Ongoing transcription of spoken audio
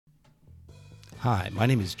Hi, my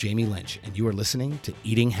name is Jamie Lynch, and you are listening to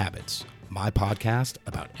Eating Habits, my podcast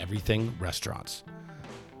about everything restaurants.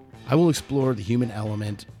 I will explore the human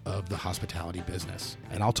element of the hospitality business,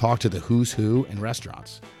 and I'll talk to the who's who in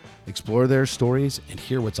restaurants, explore their stories, and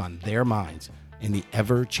hear what's on their minds in the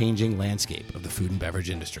ever-changing landscape of the food and beverage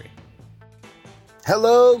industry.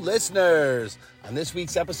 Hello, listeners! On this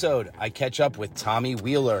week's episode, I catch up with Tommy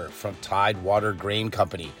Wheeler from Tidewater Grain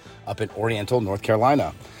Company up in Oriental, North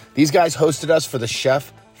Carolina. These guys hosted us for the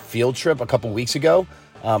chef field trip a couple weeks ago,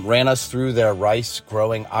 ran us through their rice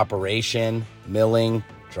growing operation, milling,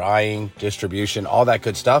 drying, distribution, all that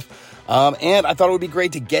good stuff. And I thought it would be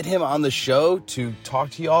great to get him on the show to talk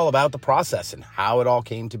to you all about the process and how it all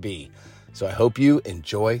came to be. So I hope you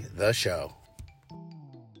enjoy the show.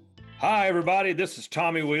 Hi, everybody. This is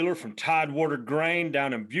Tommy Wheeler from Tidewater Grain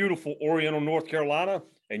down in beautiful Oriental, North Carolina,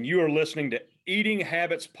 and you are listening to Eating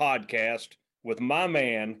Habits Podcast with my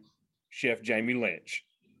man, Chef Jamie Lynch.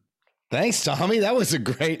 Thanks, Tommy. That was a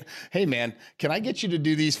great... Hey, man, can I get you to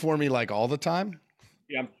do these for me like all the time?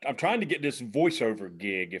 Yeah, I'm trying to get this voiceover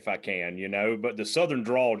gig if I can, but the Southern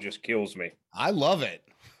drawl just kills me. I love it.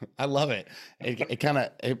 I love it. It kind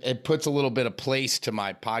of it puts a little bit of place to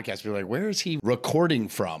my podcast. We're like, where is he recording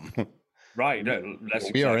from? Right. No,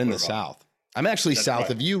 we are in the South. I'm actually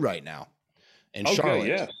south of you right now in Charlotte.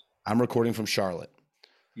 Yeah. I'm recording from Charlotte.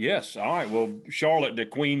 Yes. All right. Well, Charlotte, the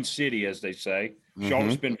Queen City, as they say. Mm-hmm.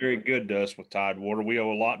 Charlotte's been very good to us with Tidewater. We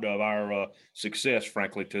owe a lot of our success,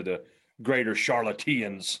 frankly, to the greater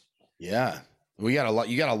Charlotteans. Yeah. We got a lot.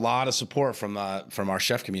 You got a lot of support from our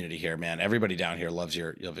chef community here, man. Everybody down here loves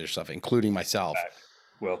your stuff, including myself.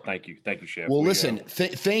 Well, thank you, Chef. Well, listen,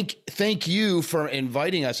 thank you for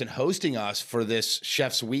inviting us and hosting us for this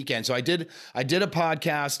chef's weekend. So I did a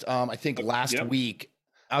podcast, I think last week.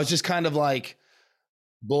 I was just kind of like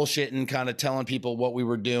bullshitting, kind of telling people what we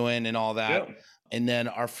were doing and all that. Yep. And then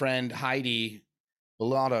our friend Heidi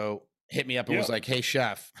Bellato hit me up and was like, "Hey,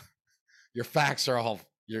 chef, your facts are all."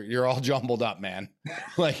 You're all jumbled up, man.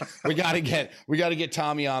 Like we got to get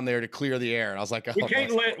Tommy on there to clear the air. And I was like,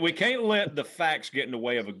 we can't let the facts get in the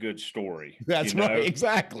way of a good story. That's right.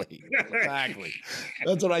 Exactly.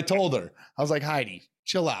 That's what I told her. I was like, Heidi,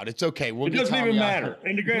 chill out. It's okay. It doesn't even matter.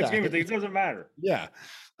 In the grand scheme of things, it doesn't matter. Yeah.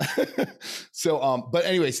 So, but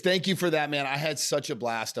anyways, thank you for that, man. I had such a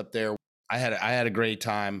blast up there. I had a great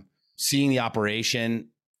time. Seeing the operation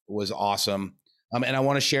was awesome. And I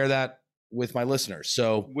want to share that with my listeners.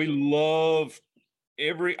 So we love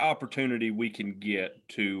every opportunity we can get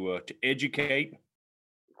to educate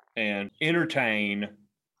and entertain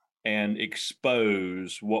and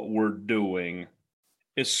expose what we're doing,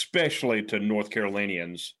 especially to North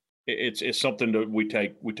Carolinians. It's something that we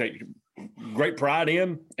take great pride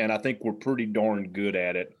in, and I think we're pretty darn good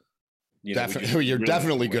at it. You're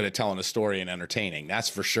definitely good at telling a story and entertaining. That's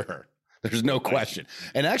for sure. There's no question.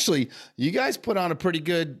 And actually, you guys put on a pretty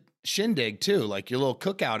good shindig too. Like your little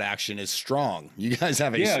cookout action is strong. You guys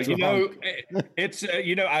have a strong... it's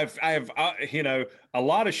I've a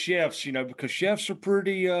lot of chefs, because chefs are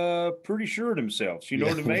pretty sure of themselves. You know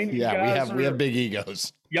what I mean? Yeah, we have big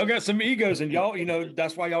egos. Y'all got some egos, and y'all,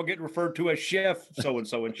 that's why y'all get referred to as chef so and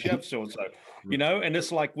so and chef so and so. And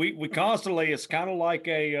it's like we constantly. It's kind of like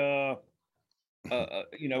a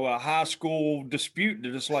high school dispute.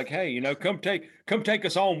 They're just like, hey, come take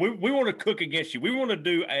us on. We want to cook against you. We want to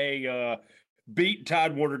do a beat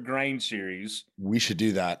Tidewater Grain series. We should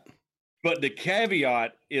do that. But the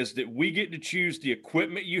caveat is that we get to choose the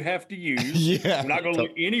equipment you have to use. Yeah. We're not going to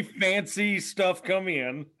let any fancy stuff come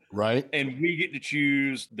in. Right. And we get to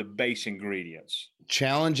choose the base ingredients.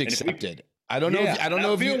 Challenge accepted. I don't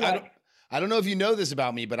know if you know this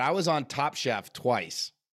about me, but I was on Top Chef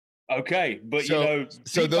twice. Okay, but so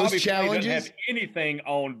those challenges doesn't have anything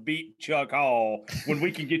on beat Chuck Hall when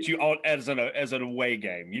we can get you on as an away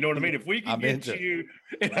game. You know what I mean? If we can get you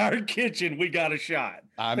in our kitchen, we got a shot.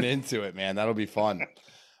 I'm into it, man. That'll be fun.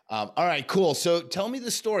 All right, cool. So tell me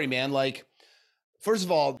the story, man. Like, first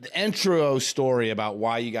of all, the intro story about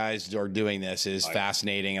why you guys are doing this is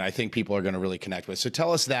fascinating, and I think people are going to really connect with. So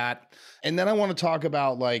tell us that, and then I want to talk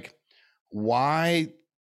about like why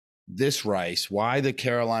this rice, why the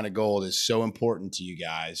Carolina Gold is so important to you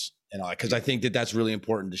guys, and because I think that that's really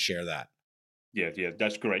important to share that. Yeah,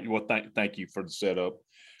 that's great. Well, thank you for the setup.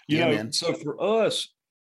 Man. So for us,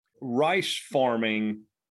 rice farming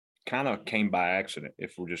kind of came by accident.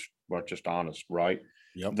 If we're just honest, right?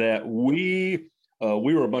 Yep. That we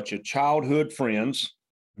were a bunch of childhood friends,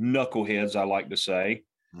 knuckleheads, I like to say,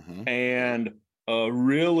 and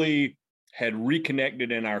really had reconnected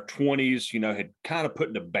in our 20s, had kind of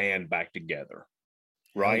put the band back together.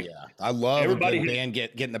 right? Yeah. I love Everybody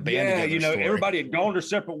getting the band yeah, together. Story. everybody had gone their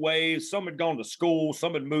separate ways. Some had gone to school,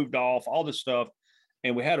 some had moved off, all this stuff.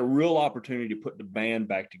 And we had a real opportunity to put the band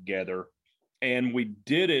back together. And we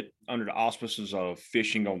did it under the auspices of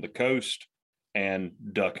fishing on the coast and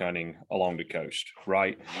duck hunting along the coast,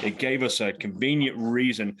 right? It gave us a convenient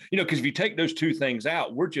reason, because if you take those two things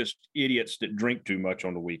out, we're just idiots that drink too much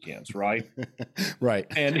on the weekends, right? Right.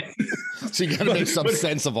 And so you got to make some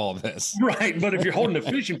sense of all this. Right. But if you're holding a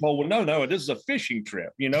fishing pole, well, no, this is a fishing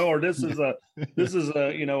trip, or this is a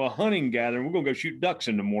a hunting gathering. We're going to go shoot ducks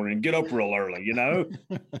in the morning and get up real early,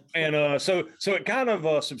 And so it kind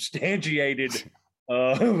of substantiated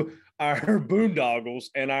our boondoggles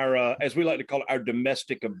and our, as we like to call it, our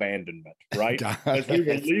domestic abandonment, right? As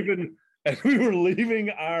we were leaving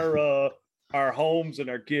our homes and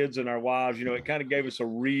our kids and our wives, it kind of gave us a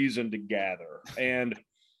reason to gather. And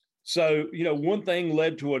so, one thing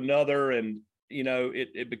led to another, and,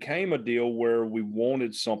 it became a deal where we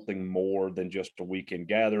wanted something more than just a weekend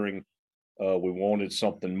gathering. We wanted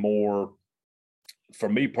something more. For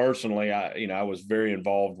me personally, I was very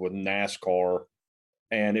involved with NASCAR,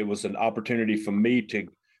 and it was an opportunity for me to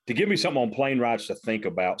give me something on plane rides to think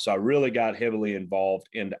about. So I really got heavily involved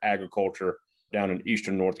in agriculture down in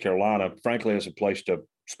Eastern North Carolina, frankly, as a place to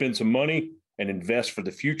spend some money and invest for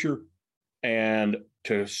the future, and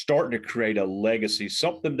to start to create a legacy,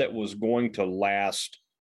 something that was going to last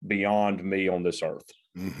beyond me on this earth.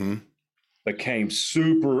 Mm-hmm. Became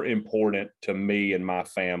super important to me and my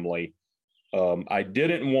family. I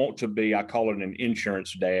didn't want to be, I call it an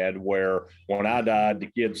insurance dad, where when I died, the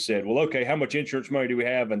kids said, well, okay, how much insurance money do we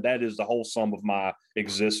have? And that is the whole sum of my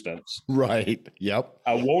existence. Right. Yep.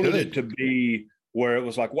 I wanted it to be where it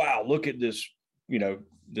was like, wow, look at this,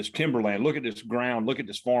 this timberland, look at this ground, look at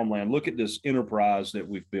this farmland, look at this enterprise that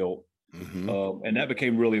we've built. Mm-hmm. And that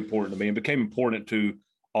became really important to me, and became important to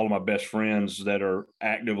all of my best friends that are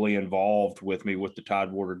actively involved with me with the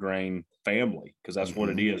Tidewater Grain family, because that's what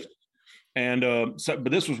it is. And but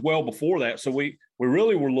this was well before that. So we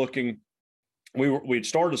really were looking, we'd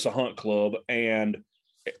started us a hunt club, and,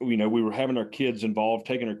 we were having our kids involved,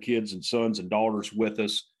 taking our kids and sons and daughters with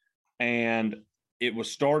us. And it was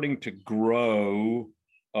starting to grow,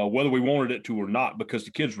 whether we wanted it to or not, because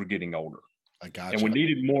the kids were getting older. I got And we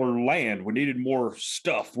needed more land. We needed more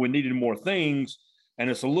stuff. We needed more things. And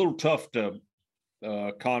it's a little tough to,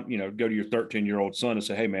 go to your 13-year-old son and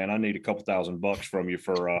say, hey man, I need a couple $1,000 from you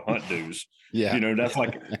for hunt dues. Yeah. That's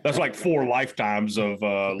like 4 lifetimes of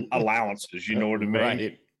allowances, you know what I mean?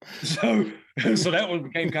 Right. So that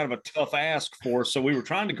became kind of a tough ask for us. So we were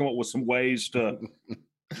trying to come up with some ways to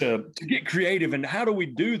get creative. And how do we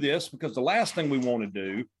do this? Because the last thing we want to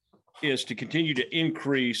do is to continue to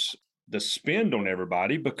increase the spend on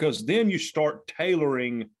everybody, because then you start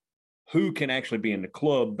tailoring who can actually be in the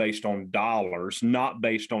club based on dollars, not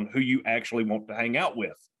based on who you actually want to hang out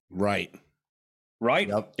with. Right.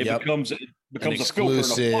 Yep. It becomes an a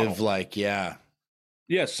exclusive, like, yeah.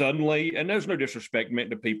 Yeah. Suddenly, and there's no disrespect meant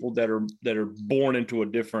to people that are born into a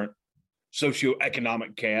different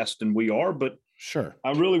socioeconomic caste than we are, but sure.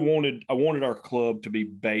 I wanted our club to be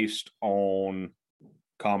based on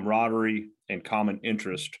camaraderie and common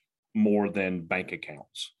interest more than bank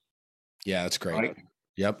accounts. Yeah, that's great. Right?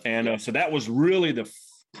 Yep. And so that was really the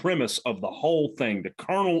premise of the whole thing. The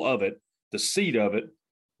kernel of it, the seed of it,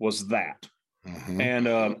 was that. Mm-hmm.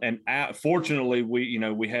 And fortunately,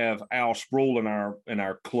 we have Al Sproul in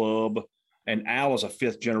our club, and Al is a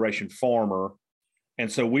 5th generation farmer.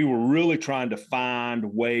 And so we were really trying to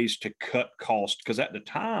find ways to cut costs, because at the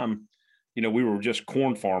time, we were just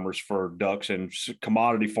corn farmers for ducks and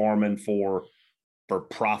commodity farming for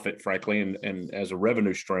profit, frankly, and as a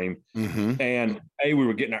revenue stream. Mm-hmm. And we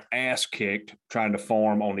were getting our ass kicked trying to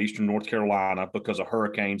farm on Eastern North Carolina because of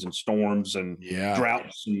hurricanes and storms and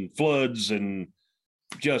droughts and floods and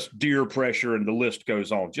just deer pressure, and the list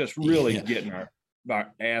goes on. Just really getting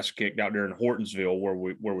our ass kicked out there in Hortonsville,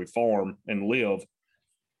 where we farm and live.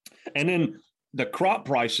 And then the crop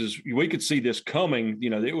prices, we could see this coming.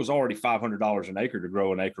 It was already $500 an acre to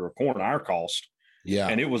grow an acre of corn, our cost. Yeah.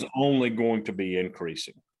 And it was only going to be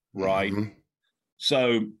increasing, right? Mm-hmm.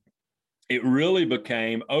 So it really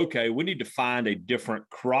became, okay, we need to find a different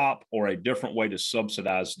crop or a different way to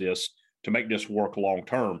subsidize this to make this work long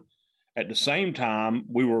term. At the same time,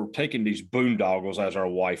 we were taking these boondoggles, as our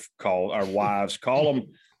wives call them,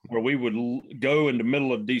 where we would go in the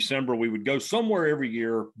middle of December. We would go somewhere every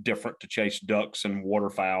year different to chase ducks and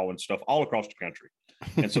waterfowl and stuff all across the country.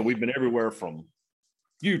 And so we've been everywhere from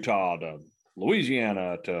Utah to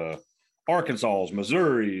Louisiana to Arkansas,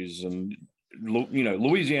 Missouri's, and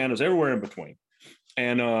Louisiana's, everywhere in between.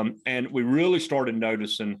 And we really started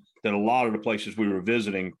noticing that a lot of the places we were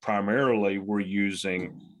visiting primarily were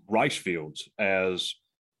using rice fields as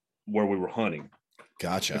where we were hunting.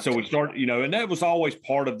 Gotcha. And so we started, and that was always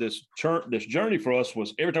part of this journey for us.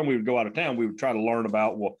 Was every time we would go out of town, we would try to learn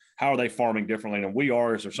about, well, how are they farming differently than we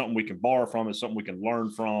are? Is there something we can borrow from? Is something we can learn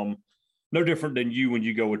from? No different than you when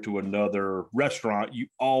you go into another restaurant, you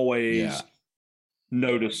always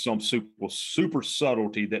notice some super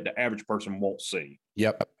subtlety that the average person won't see.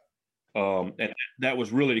 Yep. And that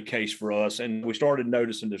was really the case for us. And we started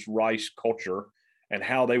noticing this rice culture and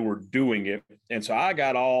how they were doing it. And so I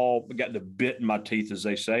got the bit in my teeth, as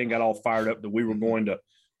they say, and got all fired up that we were going to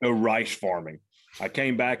go rice farming. I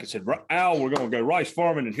came back and said, Al, we're going to go rice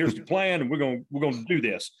farming, and here's the plan, and we're going to do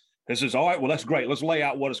this. This says, all right, well, that's great. Let's lay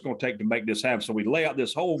out what it's going to take to make this happen. So we lay out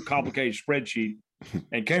this whole complicated spreadsheet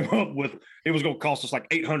and came up with, it was going to cost us like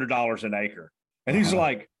 $800 an acre. And he's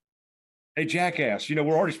like, hey, jackass, we're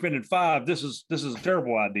already spending $5. This is a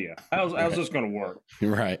terrible idea. How's this going to work?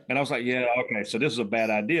 Right. And I was like, yeah, okay, so this is a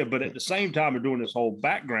bad idea. But at the same time of doing this whole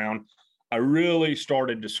background, I really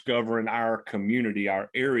started discovering our community, our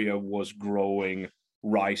area was growing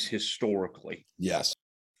rice historically. Yes.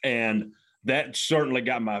 And that certainly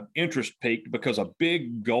got my interest piqued, because a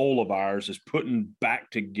big goal of ours is putting back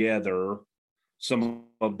together some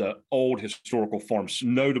of the old historical farms,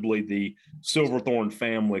 notably the Silverthorne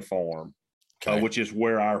family farm, which is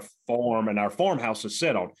where our farm and our farmhouse is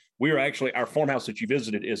set on. Our farmhouse that you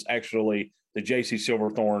visited is actually the J.C.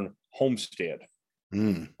 Silverthorne homestead.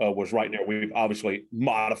 Was right there. We've obviously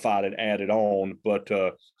modified and added on, but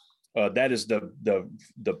that is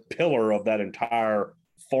the pillar of that entire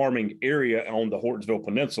farming area on the Hortonsville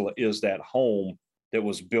Peninsula, is that home that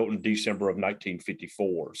was built in December of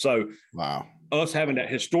 1954. So wow, us having that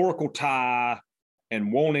historical tie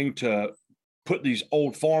and wanting to put these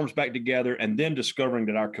old farms back together, and then discovering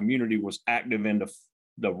that our community was active in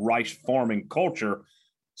the rice farming culture,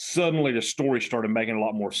 suddenly the story started making a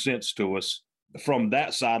lot more sense to us from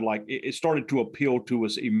that side. Like it started to appeal to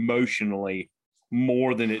us emotionally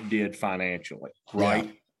more than it did financially, right?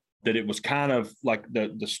 Yeah. That it was kind of like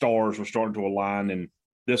the stars were starting to align, and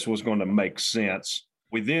this was going to make sense.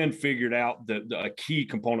 We then figured out that a key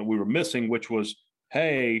component we were missing, which was,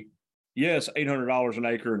 hey, yes, $800 an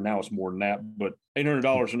acre, and now it's more than that, but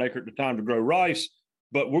 $800 an acre at the time to grow rice,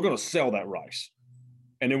 but we're going to sell that rice.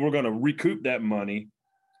 And then we're going to recoup that money.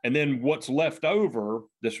 And then what's left over,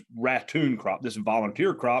 this ratoon crop, this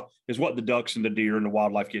volunteer crop, is what the ducks and the deer and the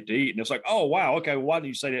wildlife get to eat. And it's like, oh, wow, okay, well, why didn't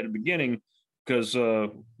you say that at the beginning? Because,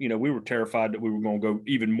 we were terrified that we were going to go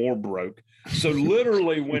even more broke. So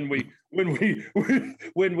literally when we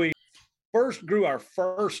first grew our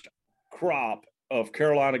first crop of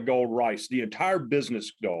Carolina Gold rice, the entire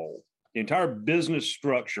business goal, the entire business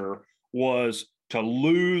structure was to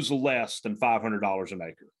lose less than $500 an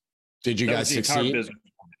acre. Did you guys succeed?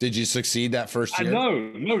 Did you succeed that first year?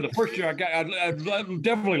 No, the first year I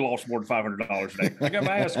definitely lost more than $500 an acre. I got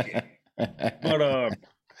my ass kicked.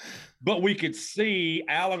 But we could see,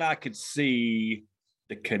 Al and I could see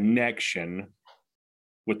the connection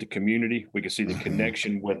with the community. We could see the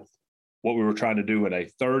connection with what we were trying to do in a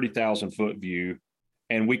 30,000 foot view.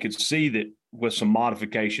 And we could see that with some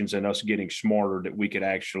modifications and us getting smarter, that we could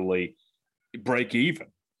actually break even.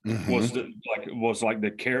 Was like the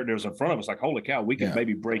characters in front of us, like, holy cow, we can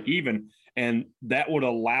maybe break even. And that would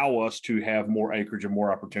allow us to have more acreage and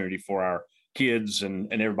more opportunity for our kids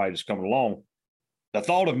and everybody that's coming along. The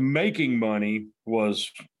thought of making money was,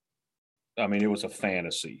 it was a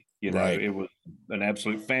fantasy, Right. It was an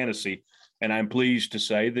absolute fantasy. And I'm pleased to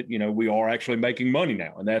say that, we are actually making money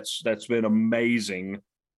now. And that's been amazing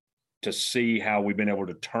to see how we've been able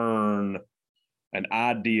to turn an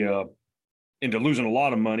idea into losing a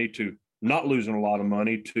lot of money to not losing a lot of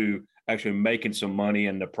money to actually making some money.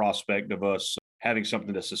 And the prospect of us having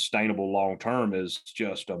something that's sustainable long-term is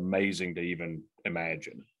just amazing to even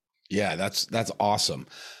imagine. Yeah, that's awesome.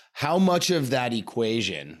 How much of that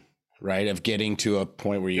equation, right, of getting to a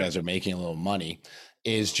point where you guys are making a little money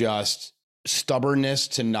is just stubbornness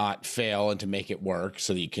to not fail and to make it work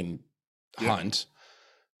so that you can hunt,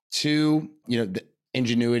 to, the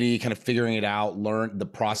ingenuity, kind of figuring it out, learn the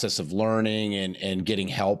process of learning and getting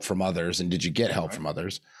help from others. And did you get help from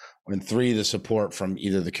others? And 3, the support from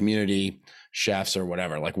either the community, chefs, or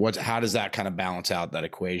whatever. Like how does that kind of balance out that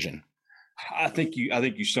equation? I think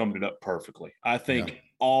you summed it up perfectly. I think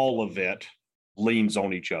all of it leans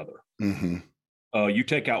on each other. You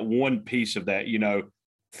take out one piece of that,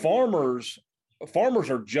 farmers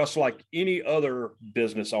are just like any other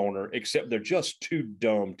business owner, except they're just too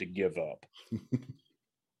dumb to give up.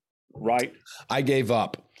 Right? I gave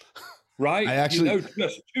up. right? I actually,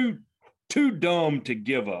 just too dumb to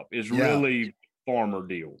give up is really farmer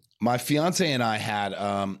deal. My fiance and I had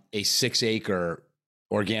a 6-acre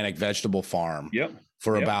organic vegetable farm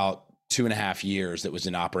for about 2.5 years that was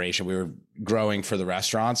in operation. We were growing for the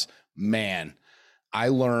restaurants. Man, I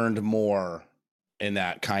learned more in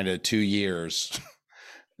that kind of 2 years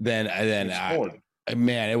than that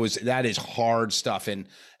is hard stuff. And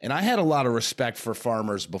I had a lot of respect for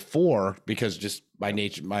farmers before because just by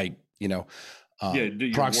nature, my,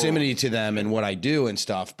 proximity to them and what I do and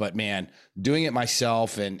stuff. But man, doing it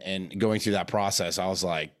myself and going through that process, I was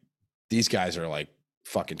like, these guys are like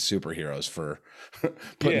fucking superheroes for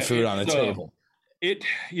putting food on the table.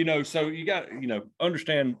 So you got,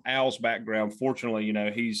 understand Al's background. Fortunately,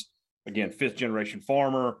 he's, again, 5th generation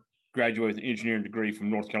farmer, graduated with an engineering degree from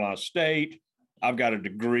North Carolina State. I've got a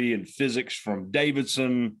degree in physics from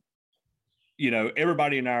Davidson.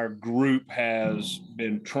 Everybody in our group has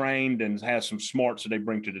been trained and has some smarts that they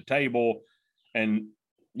bring to the table. And,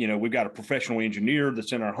 we've got a professional engineer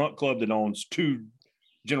that's in our hunt club that owns 2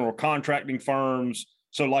 general contracting firms.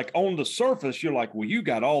 So like on the surface, you're like, well, you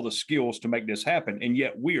got all the skills to make this happen. And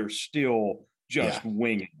yet we are still just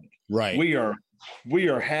winging it. Right. We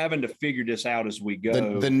are having to figure this out as we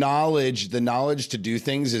go. The knowledge to do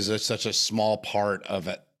things is such a small part of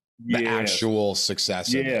it. The actual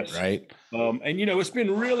success of it, right? And it's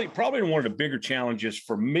been really probably one of the bigger challenges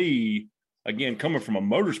for me, again, coming from a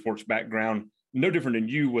motorsports background, no different than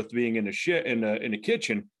you with being in the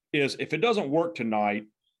kitchen, is if it doesn't work tonight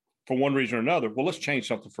for one reason or another, well, let's change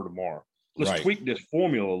something for tomorrow. Let's tweak this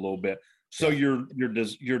formula a little bit. So your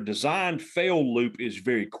design fail loop is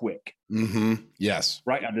very quick. Mm-hmm. Yes.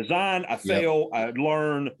 Right. I design, I fail, I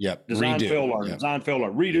learn. Yep. Design, fail, learn. Design, fail,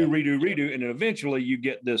 learn. Redo, and then eventually you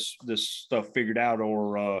get this stuff figured out,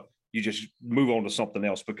 or you just move on to something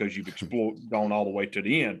else because you've gone all the way to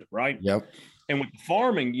the end. Right. Yep. And with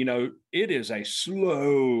farming, it is a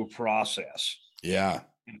slow process. Yeah.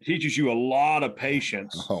 It teaches you a lot of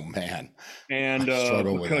patience. Oh man. And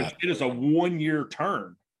because it is a 1-year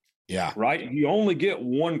turn. Yeah. Right. You only get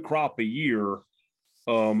one crop a year.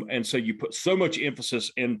 And so you put so much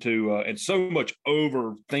emphasis into and so much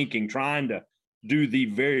overthinking, trying to do the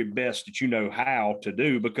very best that you know how to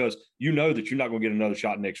do, because you know that you're not going to get another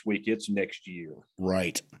shot next week. It's next year.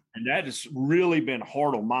 Right. And that has really been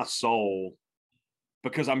hard on my soul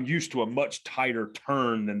because I'm used to a much tighter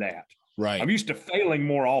turn than that. Right. I'm used to failing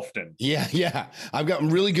more often. Yeah. Yeah. I've gotten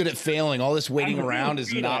really good at failing. All this waiting around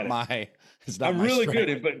is not my. I'm really good at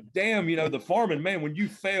it, but damn, the farming, man, when you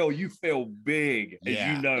fail big,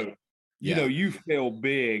 as you fail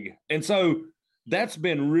big. And so that's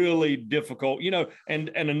been really difficult, and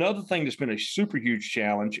another thing that's been a super huge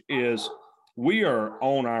challenge is we are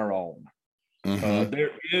on our own. Mm-hmm.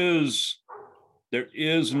 There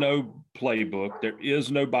is no playbook. There is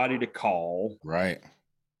nobody to call. Right.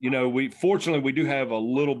 We do have a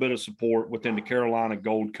little bit of support within the Carolina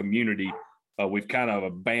Gold community. We've kind of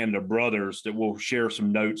a band of brothers that will share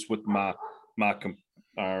some notes with some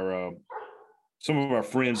of our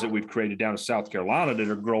friends that we've created down in South Carolina that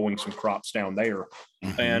are growing some crops down there.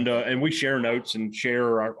 Mm-hmm. And we share notes and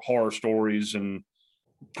share our horror stories and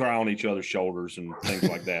cry on each other's shoulders and things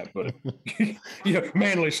like that. But,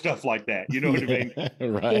 manly stuff like that, you know what I mean?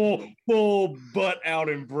 Right. Full butt out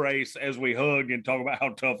embrace as we hug and talk about how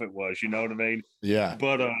tough it was, you know what I mean? Yeah.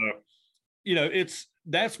 But,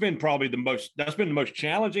 that's been the most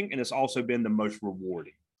challenging, and it's also been the most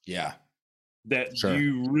rewarding. Yeah.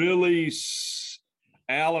 You really,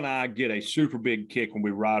 Al and I get a super big kick when we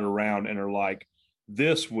ride around and are like,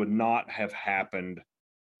 this would not have happened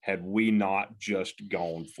had we not just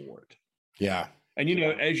gone for it. Yeah. And,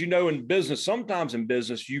 as you know, in business, sometimes in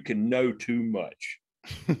business, you can know too much.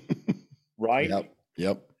 Right?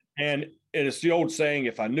 Yep. And it's the old saying,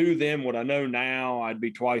 if I knew then what I know now, I'd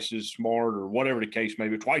be twice as smart, or whatever the case may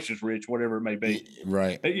be, twice as rich, whatever it may be.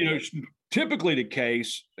 Right. It's typically the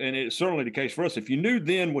case, and it's certainly the case for us. If you knew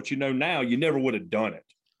then what you know now, you never would have done it.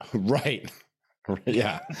 Right.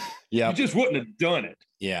 Yeah. Yeah. You just wouldn't have done it.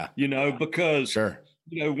 Yeah. Because,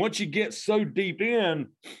 once you get so deep in,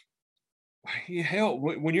 hell,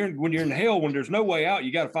 when you're in hell, when there's no way out,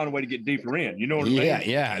 you got to find a way to get deeper in. You know what I mean?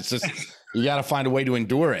 Yeah. It's just, you got to find a way to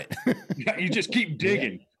endure it. You just keep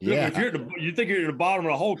digging. Yeah. If you think you're at the bottom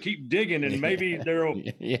of the hole, keep digging, and maybe there'll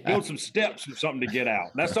build some steps or something to get out.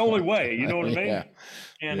 That's the only way. You know what I mean? Yeah.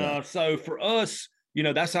 And so for us,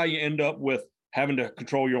 that's how you end up with having to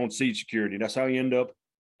control your own seed security. That's how you end up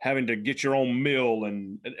having to get your own mill.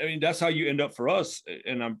 And I mean, that's how you end up for us.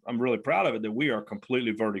 And I'm really proud of it that we are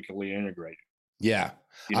completely vertically integrated. Yeah.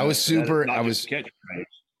 That was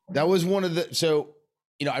one of the, so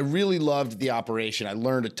I really loved the operation. I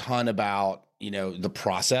learned a ton about, the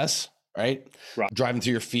process, right? Right. Driving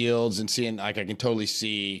through your fields and seeing, like, I can totally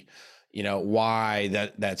see,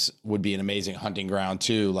 why that's would be an amazing hunting ground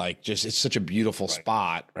too. Like, just, it's such a beautiful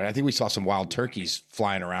spot, right? I think we saw some wild turkeys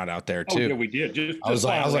flying around out there too. Oh, yeah, we did. I was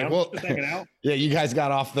like, well, just hanging out. Yeah, you guys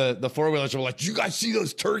got off the four-wheelers and were like, "Do you guys see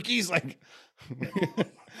those turkeys?" Like,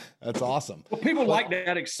 that's awesome. Well, people like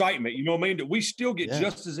that excitement. You know what I mean? That we still get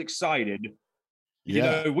just as excited.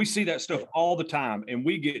 We see that stuff all the time, and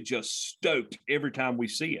we get just stoked every time we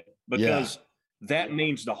see it, because that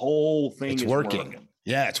means the whole thing is working.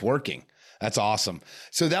 Yeah, it's working. That's awesome.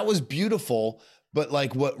 So that was beautiful. But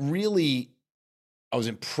like, what really I was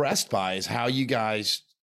impressed by is how you guys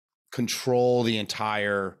control the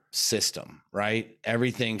entire system, right?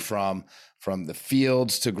 Everything from the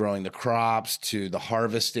fields to growing the crops to the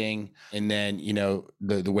harvesting, and then,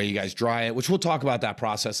 the way you guys dry it, which we'll talk about that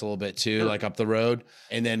process a little bit too, like up the road,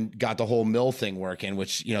 and then got the whole mill thing working,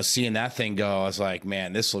 which, seeing that thing go, I was like,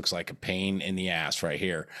 man, this looks like a pain in the ass right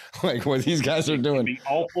here. Like, what these guys are doing. It can be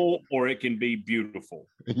awful or it can be beautiful.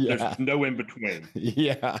 Yeah. There's no in between.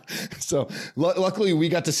 Yeah. So luckily we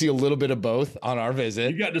got to see a little bit of both on our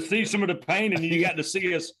visit. You got to see some of the pain, and you got to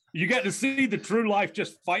see us. You got to see the true life.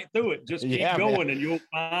 Just fight through it. Just keep going, man. And you'll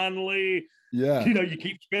finally, you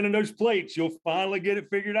keep spinning those plates. You'll finally get it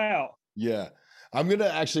figured out. Yeah. I'm going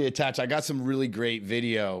to actually attach, I got some really great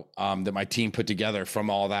video that my team put together from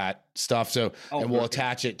all that stuff. So, and we'll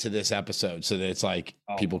attach it to this episode so that it's like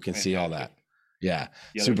people can see all that. Yeah,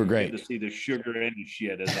 super great. To see the sugar and the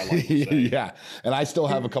shit, as I like to say. Yeah. And I still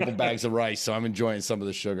have a couple bags of rice, so I'm enjoying some of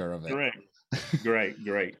the sugar of it.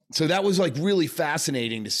 Great. So that was like really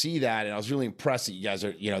fascinating to see that. And I was really impressed that you guys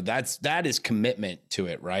are, that is commitment to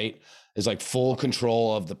it, right? It's like full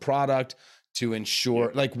control of the product to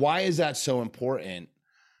ensure, like, why is that so important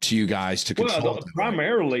to you guys to control? Well,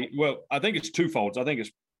 primarily, I think it's twofold. I think it's,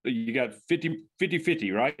 you got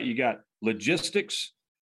 50, right? You got logistics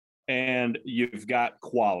and you've got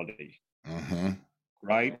quality,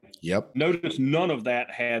 right? Yep. Notice none of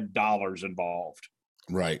that had dollars involved.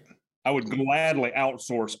 Right. I would gladly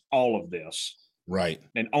outsource all of this. Right.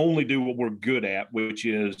 And only do what we're good at, which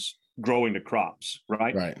is growing the crops,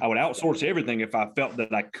 right? I would outsource everything if I felt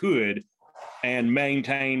that I could, and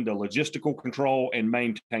maintain the logistical control and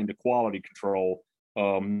maintain the quality control,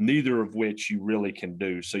 neither of which you really can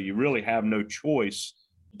do. So you really have no choice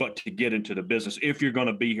but to get into the business if you're going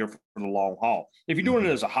to be here for the long haul. If you're doing it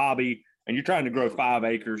as a hobby and you're trying to grow 5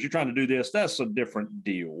 acres, you're trying to do this, that's a different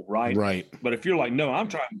deal, right? Right. But if you're like, no, I'm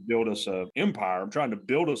trying to build us an empire, I'm trying to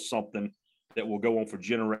build us something that will go on for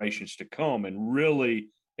generations to come, and really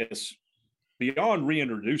it's beyond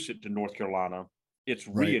reintroduce it to North Carolina, it's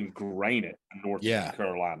re-ingrain it in North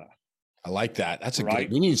Carolina. I like that. That's a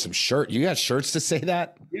good, we need some shirt. You got shirts to say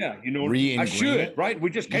that? Yeah. I should, right?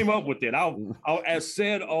 We just came up with it. I'll as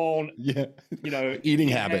said on, Eating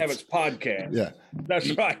Habits podcast. Yeah.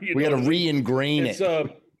 That's right. We got to re-ingrain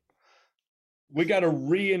it. We got to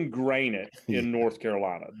re-ingrain it in North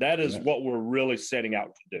Carolina. That is what we're really setting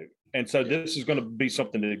out to do. And so this is going to be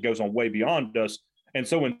something that goes on way beyond us. And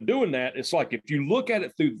so in doing that, it's like, if you look at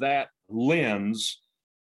it through that lens,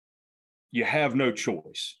 you have no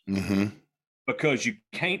choice, because you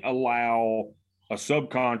can't allow a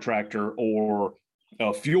subcontractor or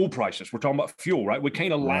fuel prices. We're talking about fuel, right? We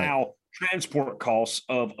can't allow transport costs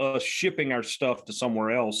of us shipping our stuff to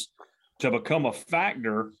somewhere else to become a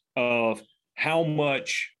factor of how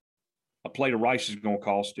much a plate of rice is going to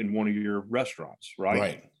cost in one of your restaurants, right?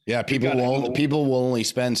 Right. Yeah. People will only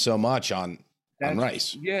spend so much on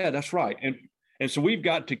rice. Yeah, that's right. And so we're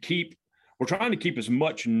trying to keep as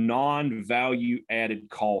much non-value added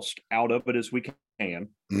cost out of it as we can.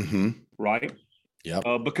 Right. Yeah.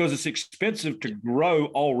 Because it's expensive to grow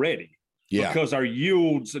already. Yeah. Because our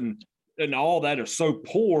yields and all that are so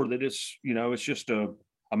poor that it's, it's just a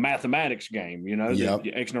mathematics game,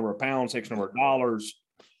 the X number of pounds, X number of dollars.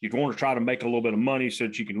 You want to try to make a little bit of money so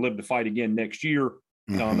that you can live to fight again next year.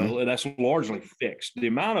 That's largely fixed. The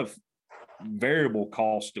amount of variable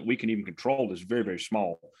costs that we can even control is very, very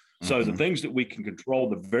small. So the things that we can control,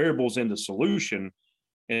 the variables in the solution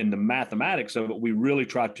and the mathematics of it, we really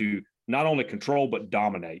try to not only control, but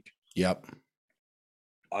dominate. Yep.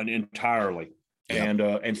 Entirely. Yep.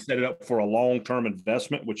 And set it up for a long-term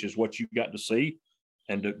investment, which is what you got to see.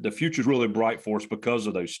 And the future is really bright for us because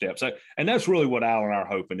of those steps. And that's really what Al and I are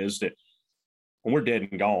hoping, is that when we're dead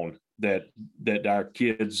and gone, that our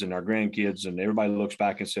kids and our grandkids and everybody looks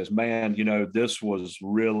back and says, man, this was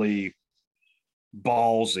really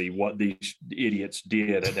ballsy what these idiots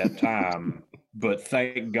did at that time. but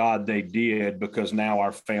thank God they did, because now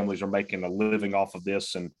our families are making a living off of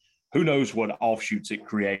this, and who knows what offshoots it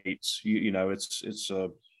creates. It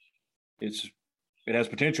has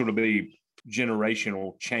potential to be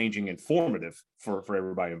generational, changing, and formative for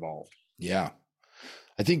everybody involved. Yeah.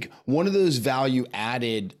 I think one of those value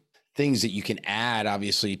added things that you can add,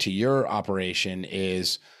 obviously, to your operation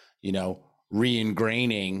is,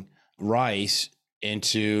 re-ingraining rice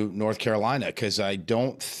into North Carolina, because I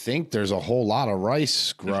don't think there's a whole lot of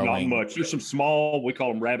rice growing. There's not much. There's some small, we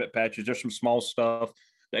call them rabbit patches. There's some small stuff.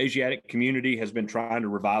 The Asiatic community has been trying to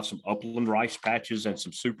revive some upland rice patches and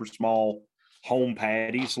some super small home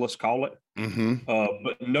paddies, let's call it.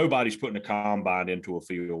 But nobody's putting a combine into a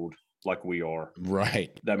field like we are.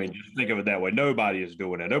 Right. I mean, just think of it that way. Nobody is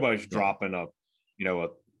doing it. Nobody's dropping a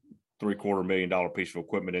 $750,000 piece of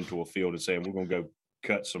equipment into a field and saying, we're going to go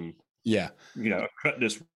cut some, cut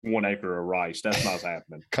this 1 acre of rice. That's not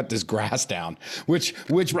happening. Cut this grass down, which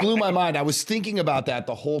blew my mind. I was thinking about that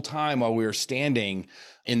the whole time while we were standing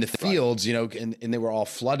in the fields, and they were all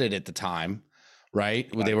flooded at the time, right?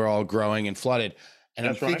 They were all growing and flooded. And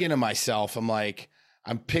I'm thinking to myself,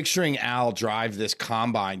 I'm picturing Al drive this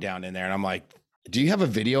combine down in there. And I'm like, do you have a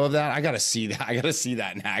video of that? I got to see that. I got to see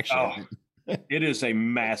that in action. Oh, it is a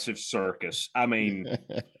massive circus. I mean,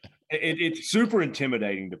 it's super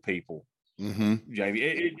intimidating to people, Jamie.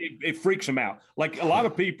 It freaks them out. Like a lot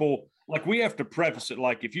of people, like we have to preface it.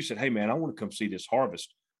 Like if you said, hey man, I want to come see this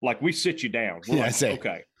harvest. Like we sit you down. We're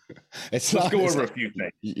okay. Let's go over a few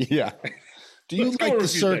things. Yeah. Do you like the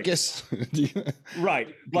circus?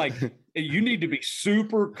 Right. Like you need to be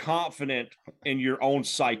super confident in your own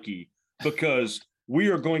psyche, because we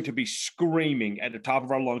are going to be screaming at the top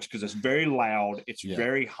of our lungs because it's very loud. It's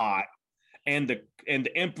very hot. And the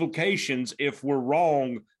implications, if we're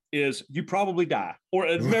wrong, is you probably die, or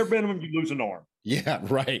at bare minimum, you lose an arm. Yeah,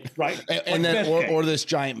 right. Right. And then, or this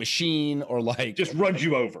giant machine, or like just runs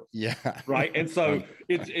you over. Yeah. Right. And so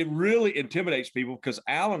it really intimidates people, because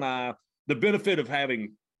Al and I, the benefit of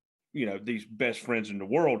having, these best friends in the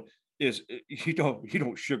world is you don't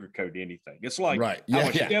sugarcoat anything. It's like how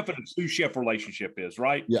a chef and a sous chef relationship is,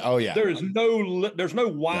 right? Yeah. Oh yeah. There's no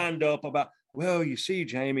wind up about, well, you see,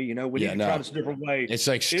 Jamie, we need to try this a different way. It's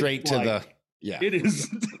like straight to the It is.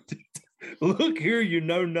 Look here,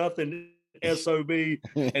 nothing. SOB, and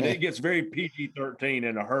it gets very PG-13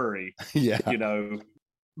 in a hurry. Yeah.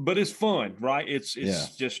 But it's fun, right? It's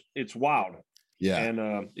just wild. Yeah.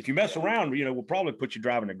 And if you mess around, we'll probably put you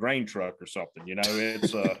driving a grain truck or something.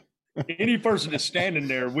 It's any person that's standing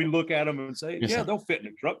there, we look at them and say, yeah, they'll fit in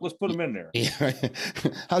the truck. Let's put them in there. Yeah.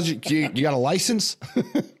 You got a license?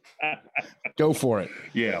 Go for it.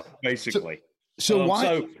 Yeah, basically. So why?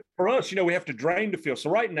 So for us, we have to drain the field. So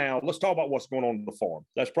right now, let's talk about what's going on in the farm.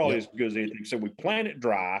 That's probably as good as anything. So we plant it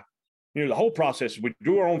dry. The whole process, we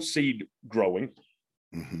do our own seed growing.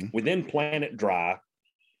 We then plant it dry.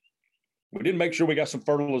 We didn't make sure we got some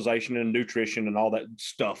fertilization and nutrition and all that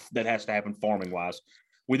stuff that has to happen farming wise.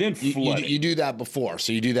 We then flood it. You do that before.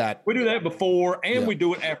 So you do that. We do that before, and we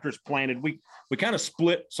do it after it's planted. We kind of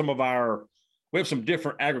split we have some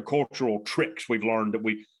different agricultural tricks we've learned that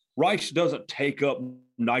rice doesn't take up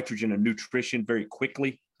nitrogen and nutrition very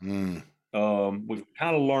quickly. We've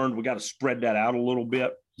kind of learned we got to spread that out a little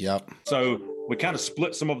bit. Yep. So we kind of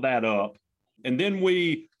split some of that up, and then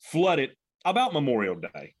we flood it about Memorial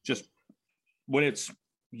Day, just when it's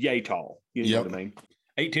yay tall. You know what I mean?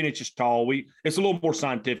 18 inches tall. It's a little more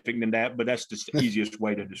scientific than that, but that's just the easiest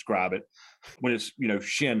way to describe it. When it's,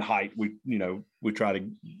 shin height, we try to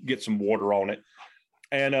get some water on it.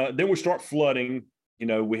 And then we start flooding.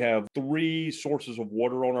 We have 3 sources of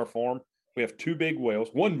water on our farm. We have 2 big wells,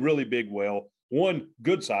 one really big well, one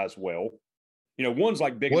good sized well. One's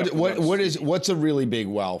like big. What's a really big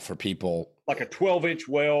well for people? Like a 12-inch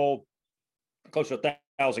well, close to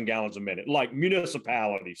 1,000 gallons a minute, like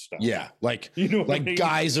municipality stuff. Yeah. Like,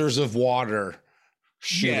 geysers of water.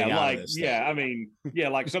 Like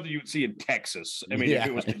something you would see in Texas. I mean, if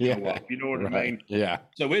it was to go up, you know what I mean? Yeah.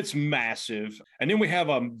 So it's massive. And then we have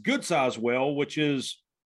a good sized well, which is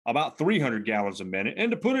about 300 gallons a minute. And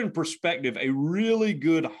to put it in perspective, a really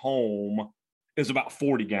good home is about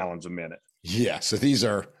 40 gallons a minute. Yeah. So these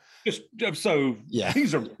are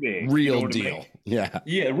these are big. Real deal. I mean? Yeah.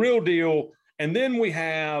 Yeah. Real deal. And then we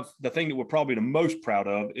have the thing that we're probably the most proud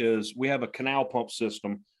of is we have a canal pump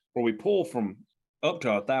system where we pull from up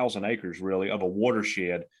to 1,000 acres really of a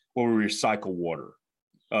watershed where we recycle water.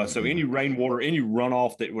 So any rainwater, any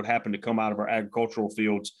runoff that would happen to come out of our agricultural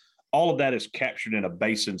fields, all of that is captured in a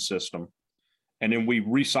basin system. And then we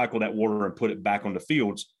recycle that water and put it back on the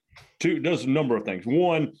fields. It does a number of things.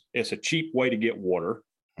 One, it's a cheap way to get water,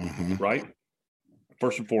 right?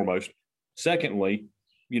 first and foremost. Secondly,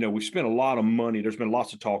 we spent a lot of money. There's been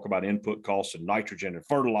lots of talk about input costs and nitrogen and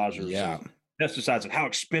fertilizers and pesticides and how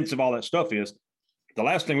expensive all that stuff is. The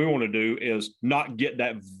last thing we want to do is not get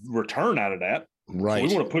that return out of that. Right. So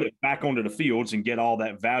we want to put it back onto the fields and get all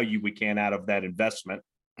that value we can out of that investment.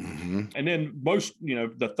 Mm-hmm. And then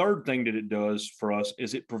the third thing that it does for us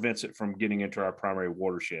is it prevents it from getting into our primary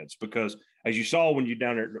watersheds, because as you saw when you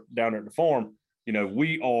down at the farm,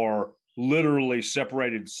 we are literally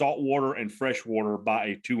separated saltwater and freshwater by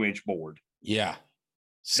a 2-inch board. Yeah.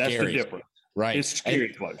 Scary. That's the difference. Right. It's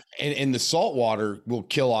scary close. And the salt water will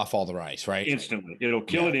kill off all the rice, right? Instantly. It'll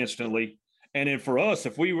kill it instantly. And then for us,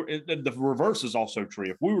 if we were, the reverse is also true.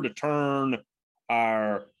 If we were to turn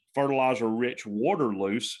our fertilizer-rich water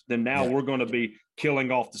loose, then now we're going to be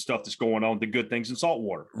killing off the stuff that's going on, the good things in salt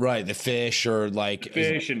water. Right. The fish or like the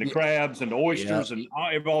fish and the crabs and the oysters and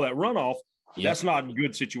all that runoff. That's not a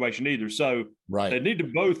good situation either. So they need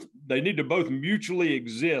to both mutually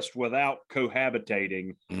exist without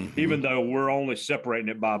cohabitating, even though we're only separating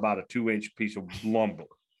it by about a 2-inch piece of lumber.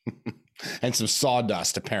 And some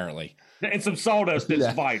sawdust, apparently. And some sawdust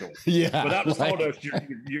that's vital. Yeah. Without the sawdust,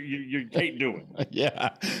 you can't do it. Yeah.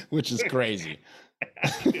 Which is crazy.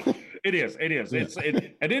 It is. At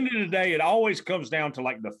the end of the day, it always comes down to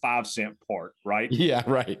like the 5-cent part, right? Yeah,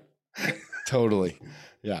 right. Totally.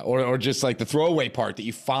 Yeah. Or just like the throwaway part that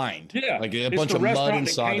you find. Yeah. Like a bunch of mud and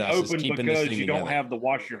sawdust is keeping because this thing you together. don't have the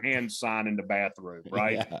wash your hands sign in the bathroom,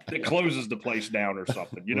 right? Yeah. It closes the place down or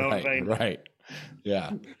something. You know what I'm saying? Right.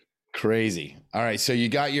 Yeah. Crazy. All right. So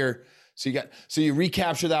you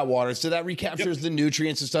recapture that water. So that recaptures the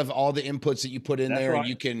nutrients and stuff, all the inputs that you put in there, and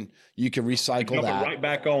you can recycle that right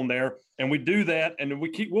back on there. And we do that, and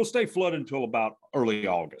we'll stay flooded until about early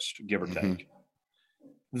August, give or take.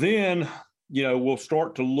 Then, we'll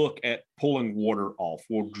start to look at pulling water off.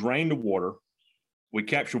 We'll drain the water. We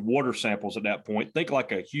capture water samples at that point. Think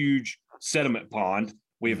like a huge sediment pond.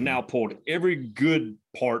 We have now pulled every good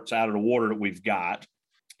parts out of the water that we've got,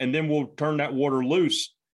 and then we'll turn that water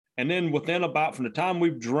loose. And then from the time we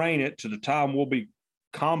drain it to the time we'll be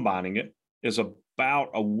combining it is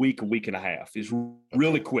about a week and a half. It's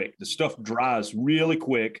really quick. The stuff dries really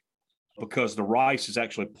quick because the rice is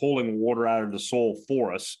actually pulling water out of the soil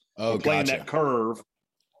for us. Oh, playing that curve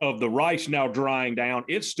of the rice now drying down.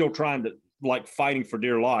 It's still trying to fighting for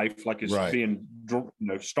dear life, like it's being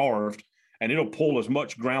starved, and it'll pull as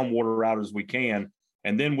much groundwater out as we can.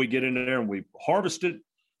 And then we get in there and we harvest it,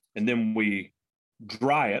 and then we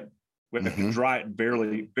dry it. We have to dry it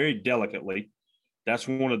very delicately. That's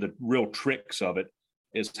one of the real tricks of it,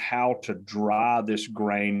 is how to dry this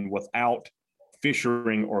grain without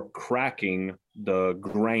fissuring or cracking the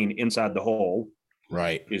grain inside the hull.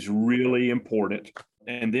 Right. Is really important.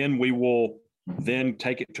 And then we will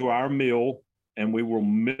take it to our mill, and we will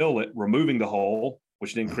mill it, removing the hull,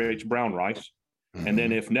 which then creates brown rice. And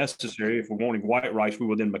then if necessary, if we're wanting white rice, we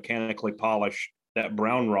will then mechanically polish that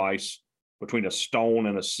brown rice between a stone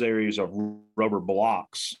and a series of rubber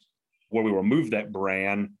blocks, where we remove that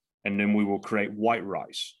bran, and then we will create white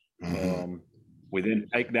rice. We then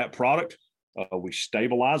take that product, we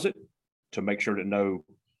stabilize it to make sure that no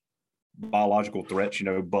biological threats,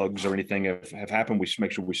 bugs or anything have happened. We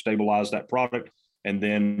make sure we stabilize that product, and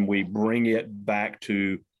then we bring it back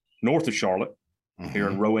to north of Charlotte, here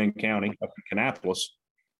in Rowan County, up in Kannapolis.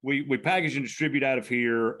 We package and distribute out of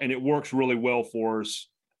here, and it works really well for us.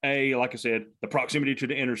 Like I said, the proximity to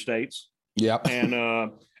the interstates. Yep.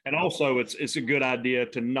 And also it's a good idea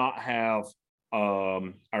to not have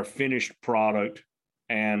our finished product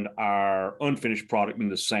and our unfinished product in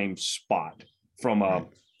the same spot. From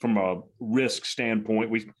a risk standpoint,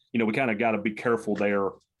 we kind of got to be careful there,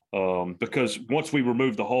 because once we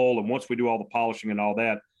remove the hull and once we do all the polishing and all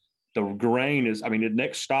that, the grain the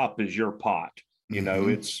next stop is your pot.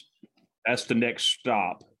 That's the next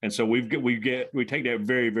stop. And so we take that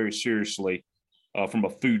very, very seriously from a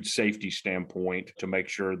food safety standpoint, to make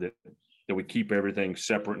sure that we keep everything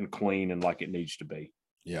separate and clean and like it needs to be.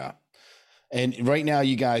 Yeah. And right now,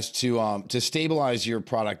 you guys, to stabilize your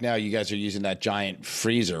product now, you guys are using that giant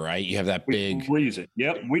freezer, right? You have that big freeze it.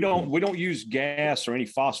 Yep. We don't use gas or any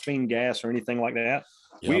phosphine gas or anything like that.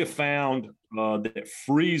 Yep. We have found that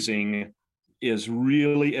freezing is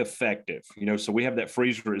really effective. So we have that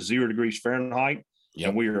freezer at 0 degrees Fahrenheit,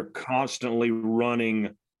 and we are constantly running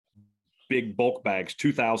big bulk bags,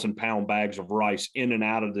 2,000-pound bags of rice in and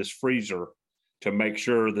out of this freezer to make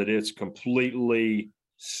sure that it's completely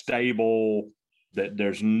stable, that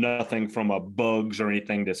there's nothing from a bugs or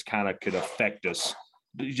anything that's could affect us.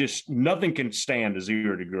 Just nothing can stand to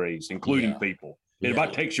 0 degrees, including people. It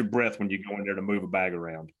about takes your breath when you go in there to move a bag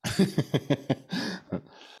around.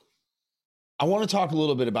 I want to talk a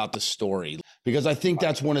little bit about the story, because I think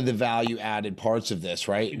that's one of the value added parts of this,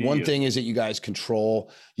 right? One thing is that you guys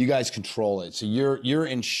control it. So you're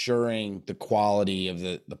ensuring the quality of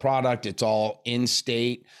the product. It's all in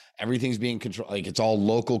state. Everything's being controlled. Like, it's all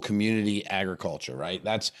local community agriculture, right?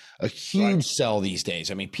 That's a huge sell these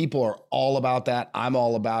days. I mean, people are all about that. I'm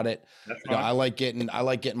all about it. That's right. I like getting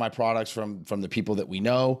my products from the people that we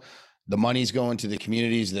know. The money's going to the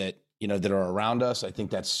communities that are around us. I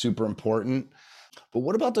think that's super important. But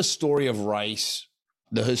what about the story of rice,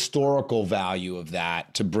 the historical value of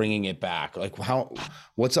that to bringing it back? Like,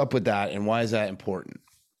 what's up with that, and why is that important?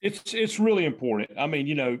 It's really important. I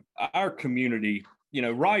mean, our community,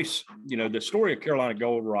 rice, the story of Carolina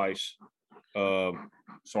Gold rice.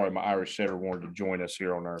 Sorry, my Irish setter wanted to join us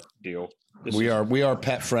here on our deal. We are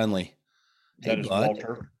pet friendly. That is bud.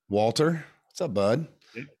 Walter. Walter, what's up, bud?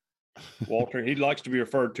 Walter, he likes to be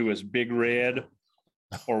referred to as Big Red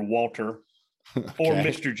or Walter or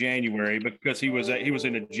Mr. January, because he was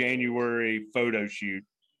in a January photo shoot.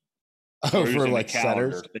 Oh, for like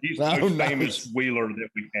setters? He's the most famous wheeler that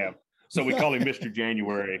we have. So we call him Mr.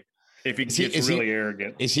 January if he gets really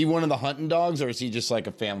arrogant. Is he one of the hunting dogs, or is he just like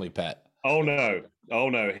a family pet? Oh, no.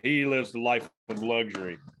 He lives the life of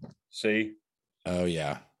luxury. See? Oh,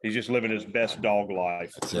 yeah. He's just living his best dog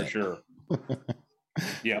life. That's for sure.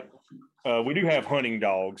 Yeah. We do have hunting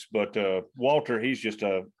dogs, but Walter, he's just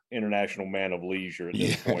a international man of leisure at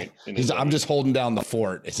this point. I'm just holding down the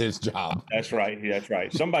fort. It's his job. That's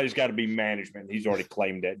right. Somebody's got to be management. He's already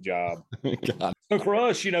claimed that job. God. So for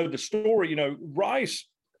us, the story, rice,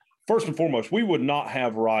 first and foremost, we would not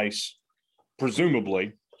have rice,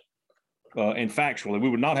 presumably, and factually, we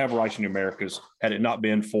would not have rice in the Americas had it not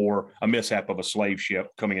been for a mishap of a slave ship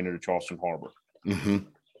coming into the Charleston Harbor. Mm-hmm.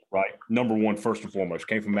 Right. Number one, first and foremost,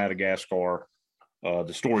 came from Madagascar.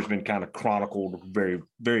 The story's been kind of chronicled very,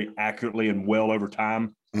 very accurately and well over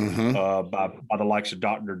time by the likes of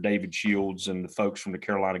Dr. David Shields, and the folks from the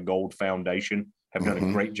Carolina Gold Foundation have done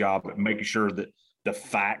a great job at making sure that the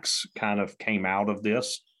facts kind of came out of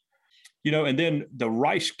this. And then the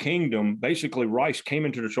Rice Kingdom, basically rice came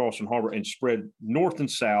into the Charleston Harbor and spread north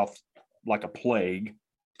and south like a plague.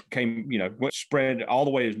 Spread all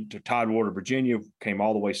the way to Tidewater, Virginia, came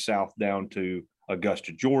all the way south down to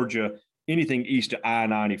Augusta, Georgia. Anything east of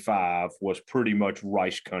I-95 was pretty much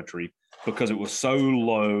rice country, because it was so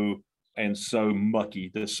low and so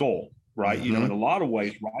mucky, the soil, right? In a lot of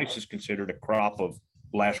ways, rice is considered a crop of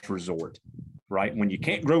last resort, right? When you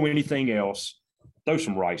can't grow anything else, throw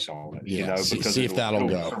some rice on it, because see if that'll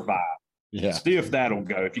go. Survive. Yeah. See if that'll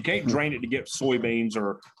go. If you can't drain it to get soybeans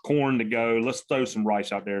or corn to go, let's throw some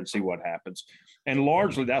rice out there and see what happens. And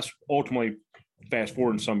largely, that's ultimately, fast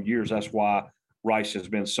forward in some years, that's why rice has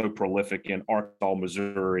been so prolific in Arkansas,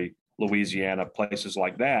 Missouri, Louisiana, places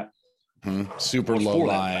like that. Super low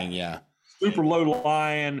lying, super low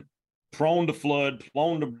lying, prone to flood,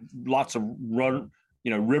 prone to lots of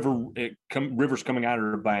rivers coming out of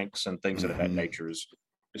their banks and things of that nature is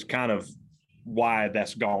kind of why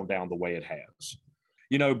that's gone down the way it has.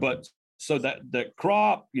 But so that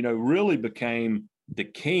crop, really became the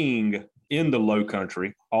king in the Low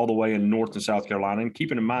Country, all the way in North and South Carolina. And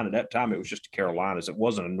keeping in mind, at that time, it was just the Carolinas. It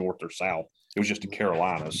wasn't a North or South. It was just the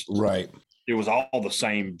Carolinas. Right. It was all the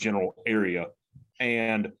same general area.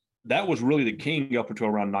 And that was really the king up until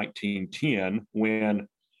around 1910, when,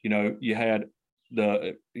 you had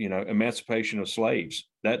the, emancipation of slaves.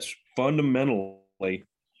 That's fundamentally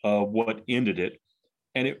what ended it.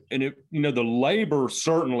 And it, the labor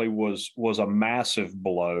certainly was a massive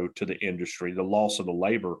blow to the industry, the loss of the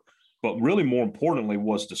labor, but really more importantly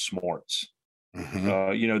was the smarts.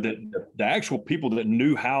 The actual people that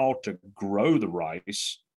knew how to grow the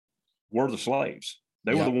rice were the slaves.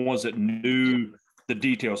 They were the ones that knew the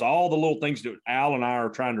details, all the little things that Al and I are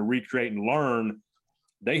trying to recreate and learn.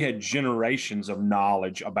 They had generations of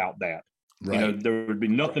knowledge about that. Right. There would be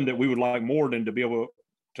nothing that we would like more than to be able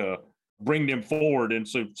to bring them forward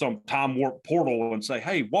into some time warp portal and say,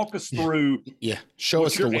 hey, walk us through show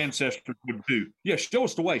us your ancestors would do. Yeah, show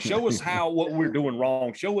us the way. Show us what we're doing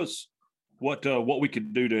wrong. Show us what we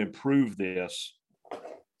could do to improve this.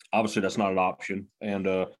 Obviously, that's not an option. And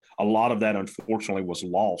a lot of that, unfortunately, was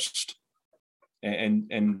lost. And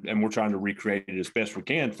we're trying to recreate it as best we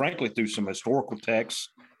can, frankly, through some historical texts,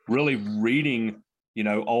 really reading,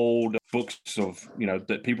 old books of,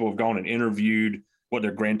 that people have gone and interviewed, what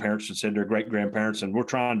their grandparents had said, their great grandparents, and we're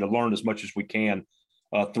trying to learn as much as we can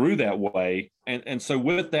through that way. And so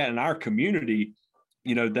with that in our community,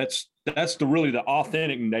 that's really the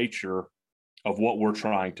authentic nature of what we're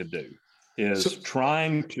trying to do. is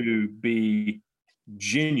trying to be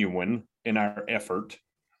genuine in our effort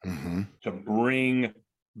to bring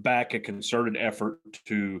back a concerted effort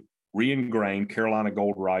to re-ingrain Carolina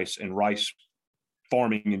gold rice and rice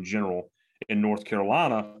farming in general in North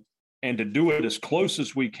Carolina, and to do it as close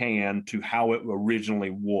as we can to how it originally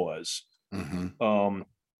was.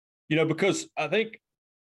 Because I think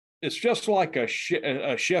it's just like a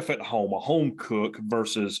chef at home, a home cook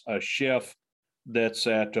versus a chef that's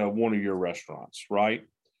at one of your restaurants, right?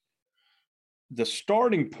 The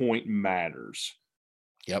starting point matters.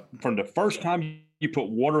 Yep. From the first time you put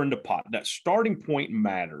water in the pot, that starting point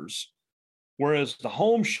matters. Whereas the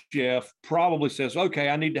home chef probably says, okay,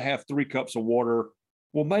 I need to have 3 cups of water.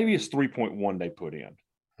 Well, maybe it's 3.1 they put in.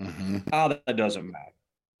 That doesn't matter,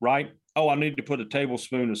 right? Oh, I need to put a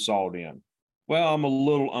tablespoon of salt in. Well, I'm a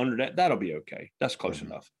little under that. That'll be okay. That's close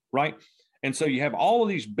enough, right? And so you have all of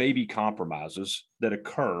these baby compromises that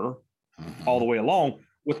occur all the way along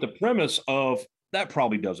with the premise of that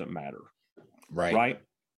probably doesn't matter, right?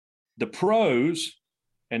 The pros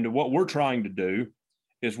and what we're trying to do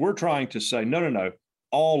is we're trying to say, no,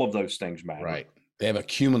 all of those things matter. Right. They have a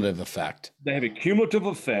cumulative effect. They have a cumulative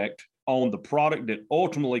effect on the product that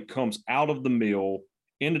ultimately comes out of the mill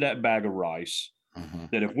into that bag of rice.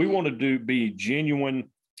 That if we want to be genuine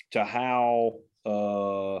to how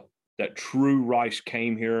that true rice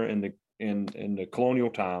came here in the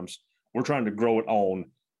colonial times, we're trying to grow it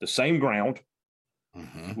on the same ground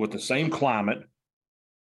with the same climate,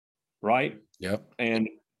 right? Yep. And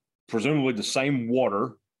presumably the same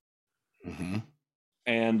water,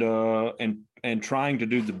 and trying to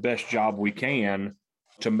do the best job we can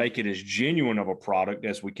to make it as genuine of a product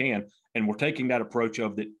as we can. And we're taking that approach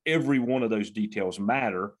of that every one of those details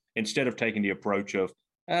matter, instead of taking the approach of,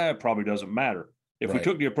 it probably doesn't matter. If we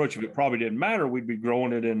took the approach of it probably didn't matter, we'd be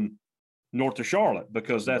growing it in north of Charlotte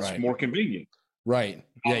because that's more convenient. Right.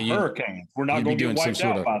 Yeah. Hurricanes. We're not going to get wiped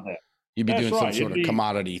out by that. You'd be doing some sort of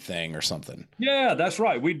commodity thing or something. Yeah, that's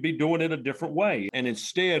right. We'd be doing it a different way. And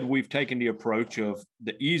instead, we've taken the approach of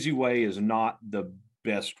the easy way is not the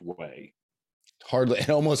best way. Hardly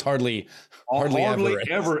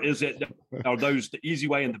ever is it. Are those the easy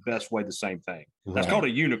way and the best way the same thing? That's called a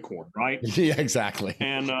unicorn, right? Yeah, exactly.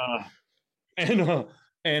 And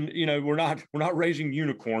we're not raising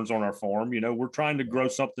unicorns on our farm. We're trying to grow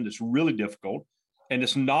something that's really difficult, and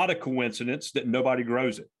it's not a coincidence that nobody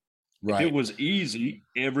grows it. Right. If it was easy,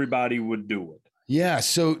 everybody would do it. Yeah.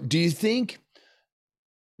 So do you think,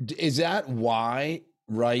 is that why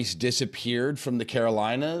rice disappeared from the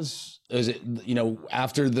Carolinas? Is it,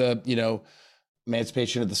 after the,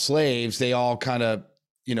 emancipation of the slaves, they all kind of,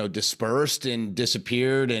 dispersed and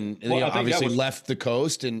disappeared and they obviously left the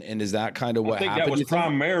coast. And is that kind of what happened? I think that was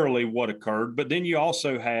primarily what occurred. But then you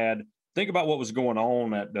also think about what was going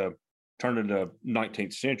on at the turn of the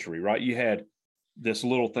 19th century, right? You had this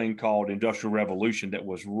little thing called Industrial Revolution that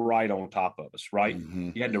was right on top of us, right?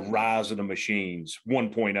 You had the rise of the machines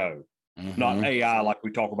 1.0, not AI like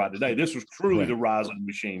we talk about today. This was truly the rise of the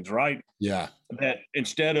machines, right? Yeah. That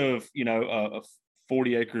instead of,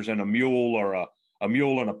 40 acres and a mule or a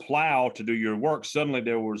mule and a plow to do your work, suddenly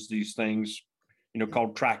there was these things,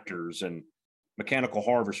 called tractors and mechanical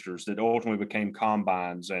harvesters that ultimately became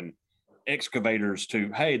combines and excavators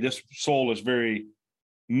to, hey, this soil is very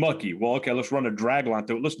mucky. Well, okay, let's run a drag line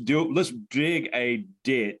through it. Let's dig a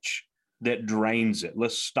ditch that drains it.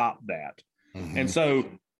 Let's stop that. And so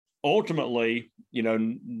ultimately,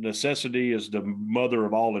 necessity is the mother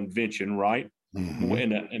of all invention, right?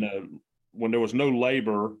 When there was no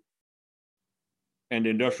labor and the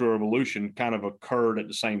Industrial Revolution kind of occurred at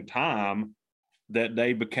the same time, that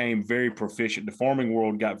they became very proficient. The farming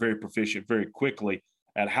world got very proficient very quickly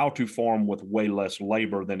at how to farm with way less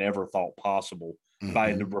labor than ever thought possible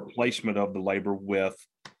by the replacement of the labor with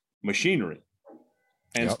machinery.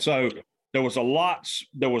 And so there was lots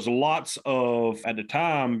of, at the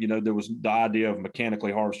time, there was the idea of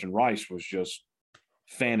mechanically harvesting rice was just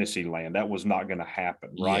fantasy land. That was not going to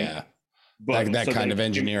happen, right? Yeah. But that kind of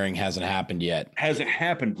engineering hasn't happened yet. Hasn't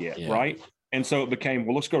happened yet, right? And so it became,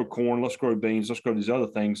 well, let's grow corn, let's grow beans, let's grow these other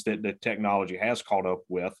things that the technology has caught up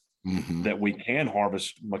with that we can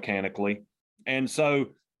harvest mechanically. And so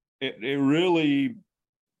it really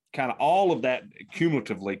kind of all of that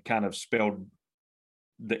cumulatively kind of spelled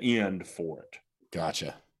the end for it.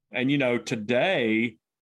 Gotcha. And, today,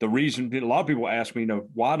 the reason a lot of people ask me,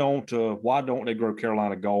 why don't they grow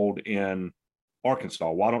Carolina gold in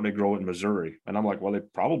Arkansas? Why don't they grow it in Missouri? And I'm like, well, they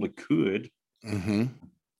probably could.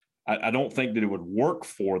 I don't think that it would work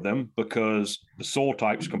for them because the soil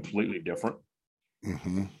type is completely different.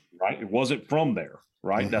 Right? It wasn't from there,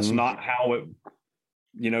 right? That's not how it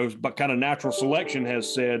but kind of natural selection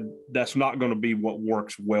has said that's not going to be what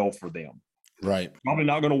works well for them. Right. Probably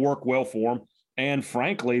not going to work well for them. And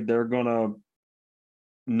frankly, they're going to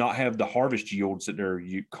not have the harvest yields that they're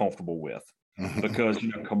comfortable with, because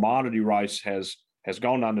commodity rice has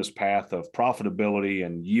gone down this path of profitability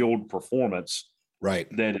and yield performance. Right.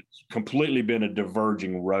 That it's completely been a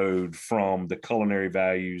diverging road from the culinary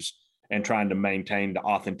values and trying to maintain the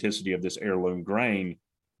authenticity of this heirloom grain.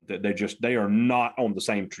 That they are not on the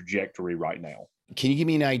same trajectory right now. Can you give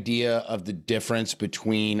me an idea of the difference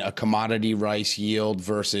between a commodity rice yield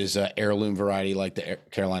versus an heirloom variety like the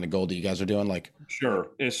Carolina Gold that you guys are doing? Like, sure,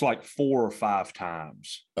 it's like 4 or 5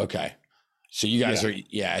 times. Okay, so you guys are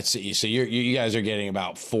you guys are getting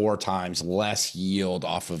about 4 times less yield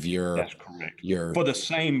off of your. That's correct.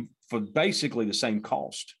 For basically the same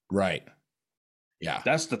cost. Right. Yeah,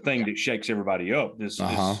 that's the thing that shakes everybody up. This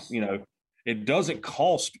it doesn't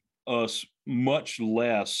cost us much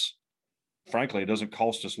less. Frankly, it doesn't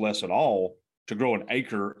cost us less at all to grow an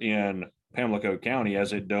acre in Pamlico County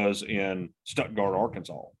as it does in Stuttgart,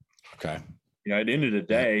 Arkansas. Okay. At the end of the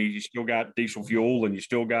day, you still got diesel fuel and you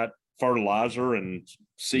still got fertilizer and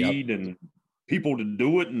seed and people to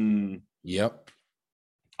do it and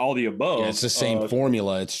all the above. Yeah, it's the same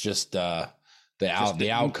formula. It's just the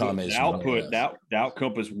outcome is the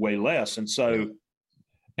outcome is way less. And so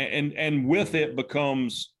and with it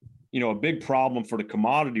becomes a big problem for the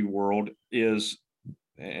commodity world is,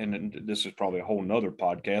 and this is probably a whole nother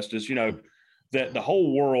podcast, is, that the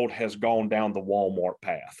whole world has gone down the Walmart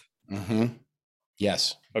path. Mm-hmm.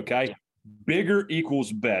 Yes. Okay. Bigger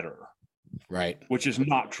equals better. Right. Which is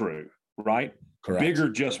not true. Right. Correct. Bigger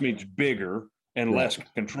just means bigger and less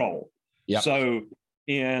control. Yeah. So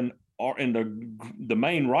in the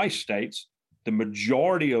main rice states, the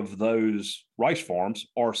majority of those rice farms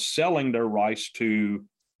are selling their rice to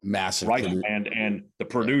massive rice and the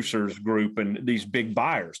producers group and these big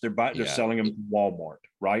buyers. They're selling them to Walmart,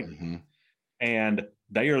 right? Mm-hmm. And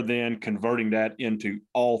they are then converting that into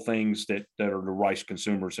all things that are the rice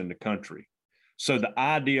consumers in the country. So the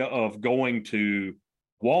idea of going to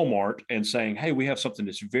Walmart and saying, hey, we have something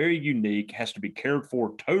that's very unique, has to be cared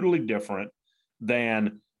for totally different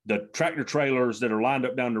than the tractor trailers that are lined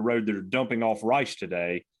up down the road that are dumping off rice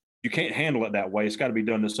today. You can't handle it that way. It's got to be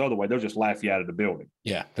done this other way. They'll just laugh you out of the building.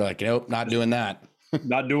 Yeah. They're like, nope, not doing that.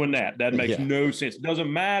 Not doing that. That makes no sense. It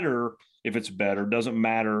doesn't matter if it's better. It doesn't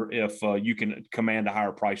matter if you can command a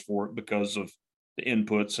higher price for it because of the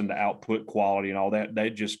inputs and the output quality and all that.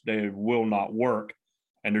 They will not work,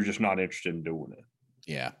 and they're just not interested in doing it.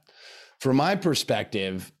 Yeah. From my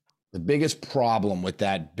perspective, the biggest problem with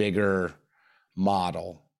that bigger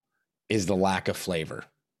model is the lack of flavor.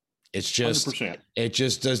 It's just 100%. It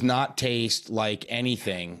just does not taste like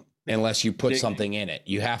anything unless you put something in it.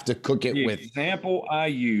 You have to cook it with. The example I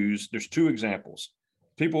use, there's 2 examples.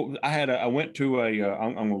 I went to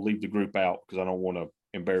I'm going to leave the group out because I don't want to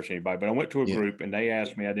embarrass anybody, but I went to a group and they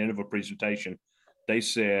asked me at the end of a presentation, they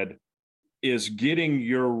said, is getting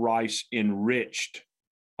your rice enriched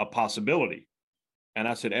a possibility? And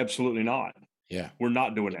I said, absolutely not. Yeah. We're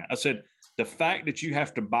not doing that. I said, the fact that you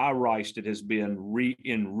have to buy rice that has been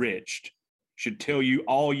re-enriched should tell you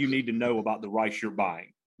all you need to know about the rice you're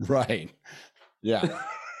buying. Right. Yeah.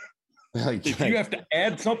 If you have to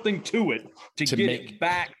add something to it to get it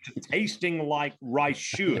back to tasting like rice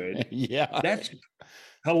should, that's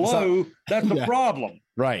the problem.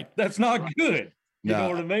 Right. That's not good. You know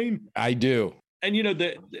what I mean? I do. And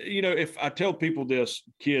if I tell people this,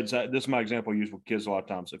 kids, this is my example I use with kids a lot of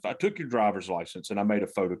times. If I took your driver's license and I made a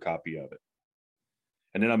photocopy of it,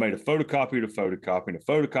 and then I made a photocopy to photocopy and a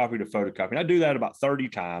photocopy to photocopy, and I do that about 30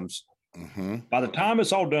 times. Mm-hmm. By the time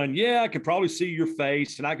it's all done, I can probably see your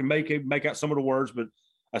face and I can make out some of the words, but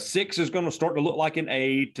a 6 is going to start to look like an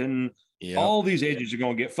 8, and all these edges are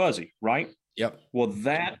going to get fuzzy, right? Yep. Well,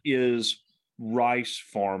 that is rice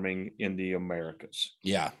farming in the Americas.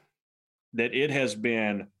 Yeah. That it has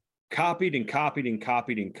been copied and copied and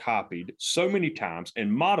copied and copied so many times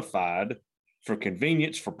and modified for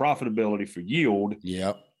convenience, for profitability, for yield.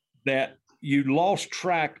 Yep. That you lost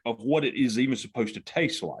track of what it is even supposed to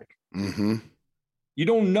taste like. Mm-hmm. You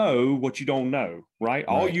don't know what you don't know, right?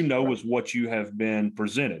 All you know is what you have been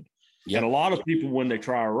presented. Yep. And a lot of people, when they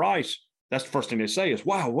try rice, that's the first thing they say is,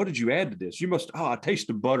 wow, what did you add to this? I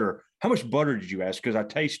tasted butter. How much butter did you add? Because I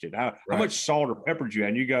tasted. How much salt or pepper did you add?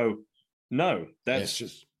 And you go, no, that's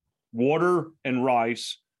just water and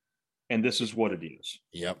rice. And this is what it is.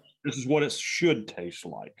 Yep. This is what it should taste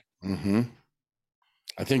like. Mm-hmm.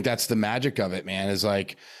 I think that's the magic of it, man. Is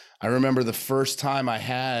like, I remember the first time I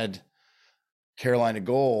had Carolina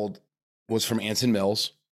Gold was from Anson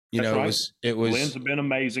Mills. You That's know, right. it was, Blends have been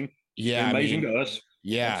amazing. yeah, Amazing to us.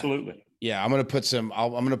 yeah, Absolutely. yeah. I'm going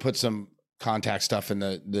to put some contact stuff in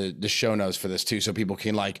the show notes for this too. So people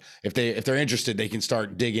can, like, if they're interested, they can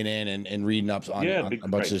start digging in and reading up on a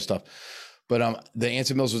bunch of this stuff. But the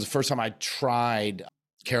Anson Mills was the first time I tried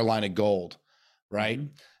Carolina Gold, right?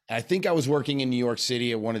 Mm-hmm. And I think I was working in New York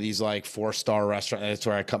City at one of these like 4-star restaurants. That's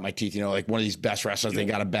where I cut my teeth, you know, like one of these best restaurants. They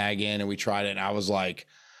got a bag in and we tried it. And I was like,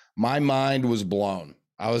 my mind was blown.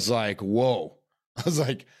 I was like, whoa. I was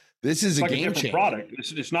like, this is a game changer. Product.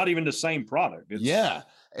 It's not even the same product. Yeah.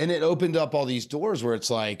 And it opened up all these doors where it's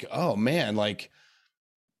like, oh man, like,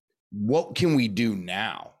 what can we do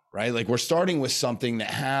now? Right? Like, we're starting with something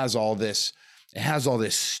that has all this. It has all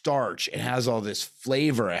this starch. It has all this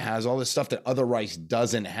flavor. It has all this stuff that other rice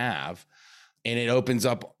doesn't have. And it opens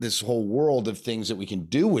up this whole world of things that we can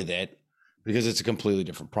do with it because it's a completely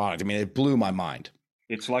different product. I mean, it blew my mind.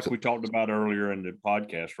 It's like we talked about earlier in the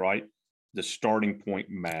podcast, right? The starting point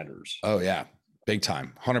matters. Oh, yeah. Big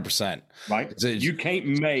time. 100%. Right? You can't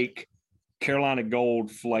make Carolina Gold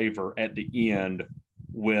flavor at the end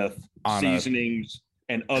with seasonings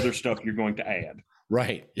and other stuff you're going to add.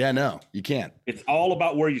 Right. Yeah, no, you can't. It's all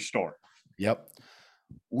about where you start. Yep.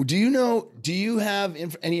 Do you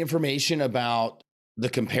have any information about the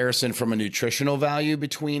comparison from a nutritional value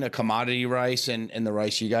between a commodity rice and the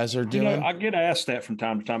rice you guys are doing? You know, I get asked that from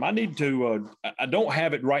time to time. I need to, I don't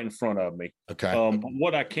have it right in front of me. Okay.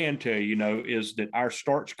 What I can tell you, is that our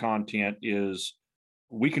starch content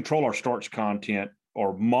we control our starch content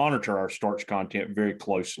or monitor our starch content very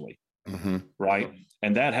closely. Mm-hmm. Right.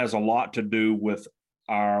 And that has a lot to do with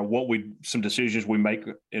some decisions we make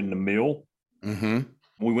in the mill. Mm-hmm.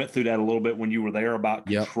 We went through that a little bit when you were there about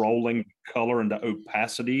controlling the color and the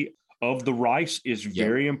opacity of the rice is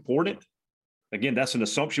very important. Again, that's an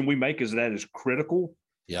assumption we make is that is critical.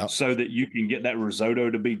 Yeah. So that you can get that risotto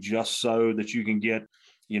to be just so that you can get,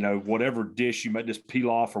 whatever dish you might just peel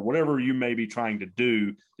off or whatever you may be trying to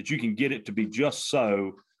do, that you can get it to be just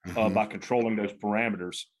so by controlling those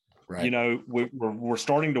parameters. Right. We're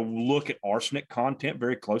starting to look at arsenic content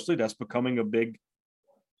very closely. That's becoming a big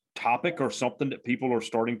topic or something that people are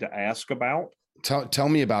starting to ask about. Tell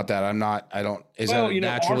me about that. Is that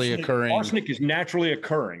naturally occurring? Arsenic is naturally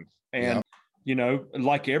occurring. And,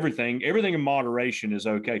 like everything in moderation is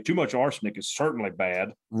okay. Too much arsenic is certainly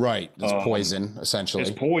bad. Right. It's poison, essentially.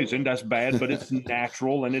 It's poison. That's bad, but it's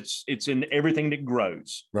natural and it's in everything that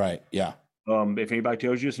grows. Right. Yeah. If anybody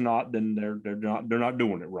tells you it's not, then they're not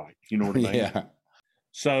doing it right. You know what I mean? Yeah.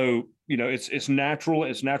 So, it's natural.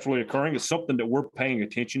 It's naturally occurring. It's something that we're paying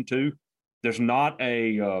attention to. There's not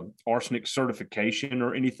a arsenic certification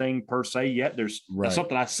or anything per se yet. That's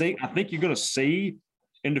something I think you're going to see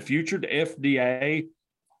in the future. The FDA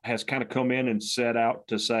has kind of come in and set out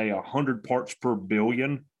to say 100 parts per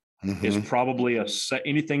billion is probably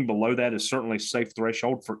anything below that is certainly a safe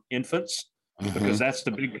threshold for infants. Because that's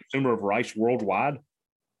the big consumer of rice worldwide.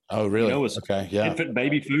 Oh, really? Okay, yeah. Infant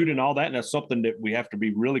baby food and all that, and that's something that we have to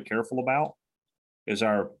be really careful about. Is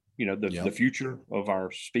our, the future of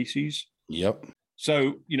our species. Yep.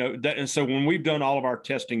 So so when we've done all of our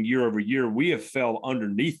testing year over year, we have fell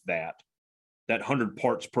underneath that 100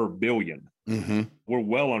 parts per billion. Mm-hmm. We're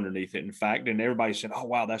well underneath it, in fact. And everybody said, "Oh,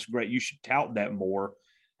 wow, that's great. You should tout that more."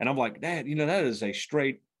 And I'm like, that is a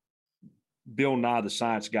straight Bill Nye the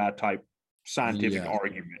Science Guy type scientific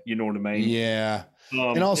argument. You know what I mean? Yeah.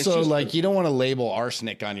 And also, like, you don't want to label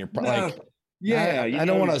arsenic on your product. I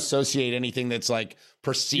don't want to associate anything that's like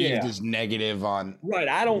perceived as negative on. Right.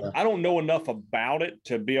 I don't know enough about it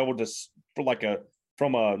to be able to,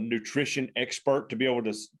 from a nutrition expert, to be able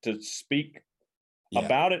to speak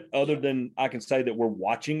about it, other than I can say that we're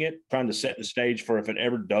watching it, trying to set the stage for if it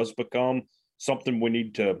ever does become something we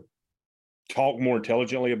need to talk more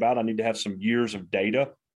intelligently about. I need to have some years of data.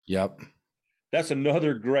 Yep. That's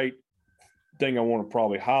another great thing I want to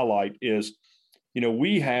probably highlight is,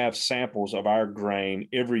 we have samples of our grain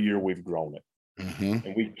every year we've grown it. Mm-hmm.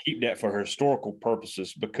 And we keep that for historical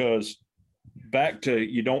purposes because back to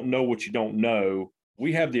you don't know what you don't know.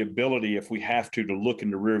 We have the ability, if we have to look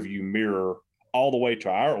in the rearview mirror all the way to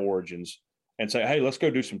our origins and say, hey, let's go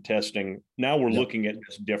do some testing. Now we're looking at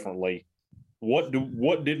this differently. What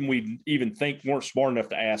didn't we even think weren't smart enough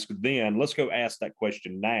to ask then? Let's go ask that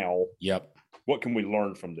question now. Yep. What can we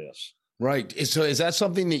learn from this? Right. So is that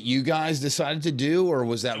something that you guys decided to do, or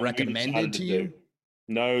was that recommended to you?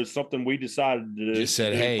 No, it's something we decided to do. Just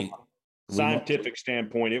said, hey, scientific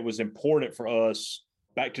standpoint, it was important for us,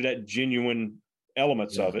 back to that genuine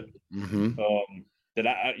elements of it. Mm-hmm.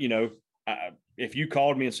 That if you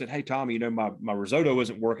called me and said, hey, Tommy, my risotto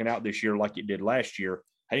isn't working out this year like it did last year.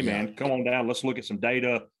 Hey, man, come on down. Let's look at some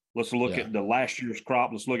data. Let's look at the last year's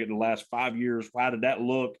crop. Let's look at the last 5 years. How did that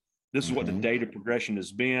look? This is what the data progression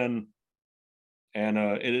has been. And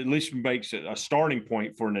it at least makes it a starting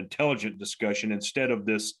point for an intelligent discussion instead of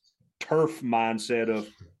this turf mindset of,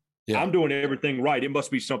 I'm doing everything right. It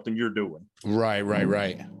must be something you're doing.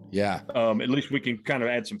 Right. Yeah. At least we can kind of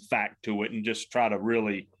add some fact to it and just try to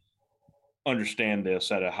really understand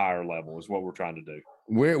this at a higher level is what we're trying to do.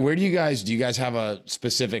 Where do you guys have a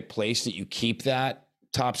specific place that you keep that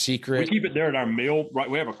top secret? We keep it there at our mill, right?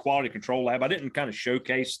 We have a quality control lab. I didn't kind of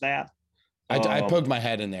showcase that. I poked my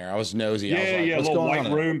head in there. I was nosy. Yeah, I was like, a little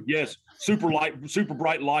white room. Yes, super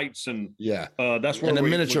bright lights, and that's where. And a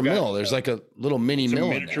miniature mill. There's like a little mini mill.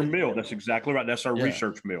 Miniature mill. That's exactly right. That's our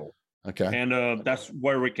research mill. Okay. And that's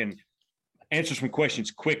where we can answer some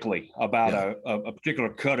questions quickly about a particular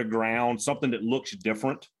cut of ground, something that looks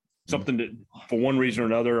different, something that, for one reason or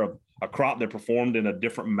another, a crop that performed in a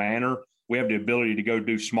different manner. We have the ability to go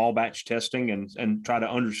do small batch testing and try to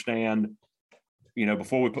understand,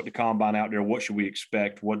 before we put the combine out there, what should we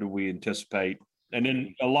expect? What do we anticipate? And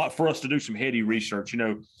then a lot for us to do some heady research.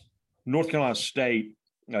 North Carolina State,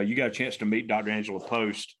 you got a chance to meet Dr. Angela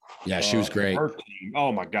Post. Yeah, she was great. Her team,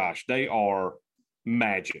 oh my gosh, they are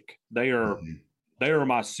magic. They are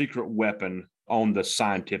my secret weapon on the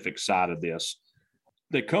scientific side of this.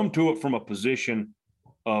 They come to it from a position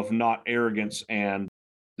of not arrogance and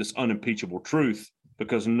this unimpeachable truth,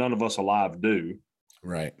 because none of us alive do.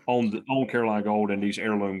 Right. On Carolina Gold and these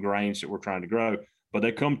heirloom grains that we're trying to grow. But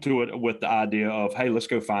they come to it with the idea of, hey, let's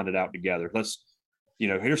go find it out together. Let's,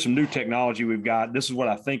 here's some new technology we've got. This is what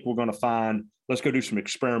I think we're going to find. Let's go do some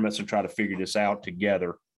experiments and try to figure this out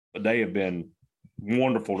together. But they have been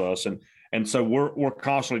wonderful to us. And so we're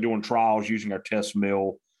constantly doing trials using our test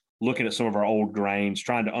mill, looking at some of our old grains,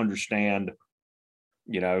 trying to understand,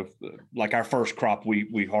 like our first crop,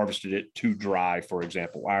 we harvested it too dry, for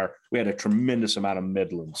example. We had a tremendous amount of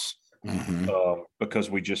Midlands because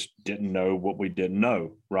we just didn't know what we didn't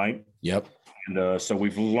know, right? Yep. And so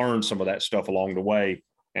we've learned some of that stuff along the way.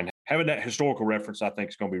 And having that historical reference, I think,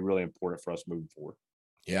 is going to be really important for us moving forward.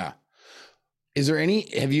 Yeah. Is there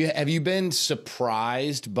have you been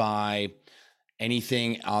surprised by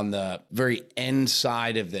anything on the very end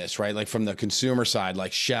side of this, right? Like from the consumer side,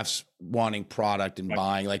 like chefs wanting product and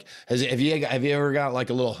buying, like, have you ever got like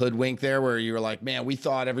a little hoodwink there where you were like, man, we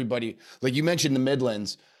thought everybody, like you mentioned the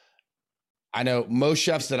Midlands. I know most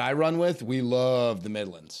chefs that I run with, we love the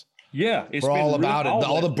Midlands. Yeah. We're all about it.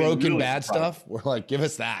 All the broken bad stuff. We're like, give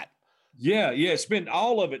us that. Yeah. It's been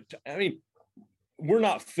all of it. I mean, we're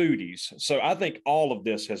not foodies. So I think all of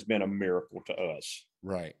this has been a miracle to us.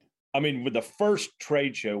 Right. I mean, with the first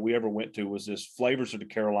trade show we ever went to was this Flavors of the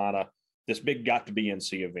Carolina, this big got to be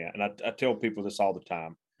NC event. And I tell people this all the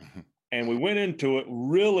time. And we went into it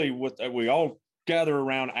really we all gather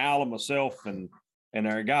around, Al and myself and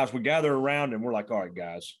our guys, we gather around and we're like, all right,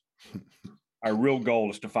 guys, our real goal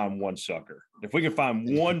is to find one sucker. If we can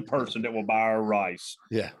find one person that will buy our rice.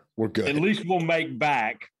 Yeah, we're good. At least we'll make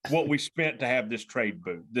back what we spent to have this trade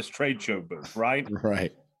show booth, right?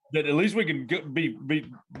 Right. That at least we can be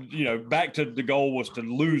back to the goal was to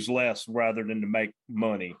lose less rather than to make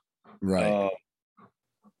money. Right.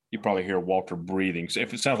 You probably hear Walter breathing. So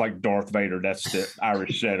if it sounds like Darth Vader, that's the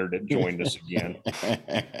Irish setter that joined us again.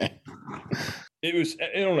 It was,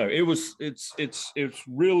 I don't know. It's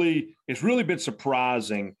really been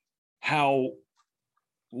surprising how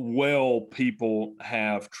well people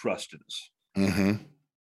have trusted us. Mm-hmm.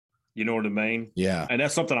 You know what I mean? Yeah. And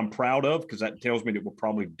that's something I'm proud of because that tells me that we're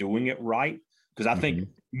probably doing it right. Because I think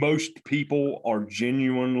most people are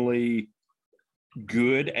genuinely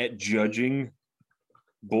good at judging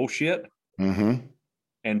bullshit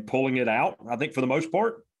and pulling it out, I think, for the most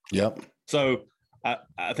part. Yep. So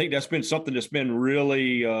I think that's been something that's been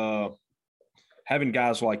really having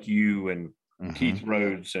guys like you and Keith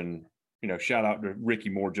Rhodes and, shout out to Ricky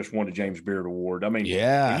Moore, just won the James Beard Award. I mean,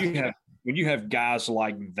 when you have guys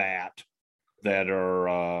like that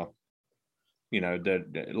are,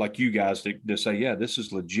 that like you guys that say, yeah, this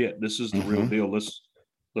is legit. This is the real deal.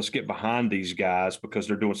 Let's get behind these guys because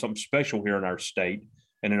they're doing something special here in our state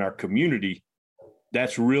and in our community.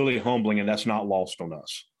 That's really humbling, and that's not lost on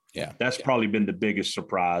us. Yeah. That's probably been the biggest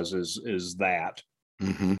surprise is that.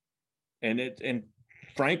 And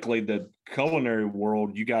frankly, the culinary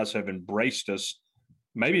world, you guys have embraced us.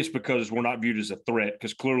 Maybe it's because we're not viewed as a threat,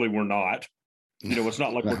 because clearly we're not. It's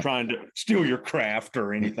not like we're trying to steal your craft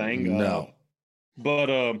or anything. No.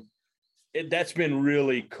 But that's been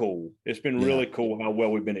really cool. It's been really cool how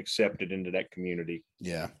well we've been accepted into that community.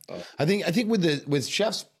 Yeah. I think with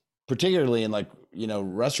chefs, particularly, and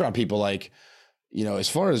restaurant people, as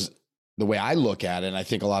far as the way I look at it, and I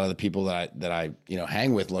think a lot of the people that I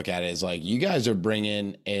hang with look at it, is like, you guys are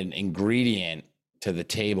bringing an ingredient to the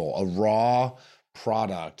table, a raw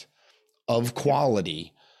product of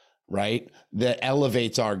quality, right? That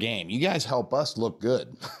elevates our game. You guys help us look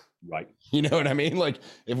good. Right. You know what I mean? Like,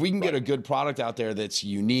 if we can get a good product out there that's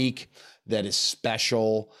unique, that is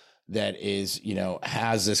special, that is,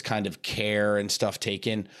 has this kind of care and stuff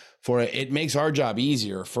taken for it, it makes our job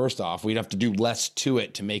easier. First off, we'd have to do less to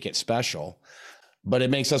it to make it special, but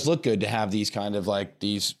it makes us look good to have these kind of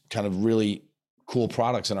really cool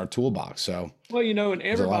products in our toolbox. So, well, and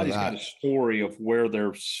everybody's got a story of where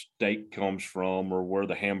their steak comes from, or where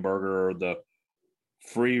the hamburger or the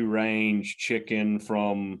free range chicken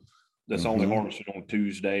from that's only harvested on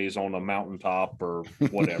Tuesdays on a mountaintop or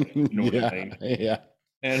whatever. You know what I mean? Yeah.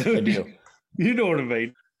 And I do. You know what I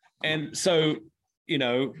mean? And so,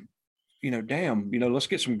 damn, let's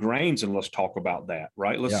get some grains and let's talk about that,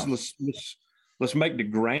 right? Let's make the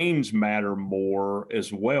grains matter more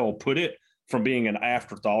as well. Put it from being an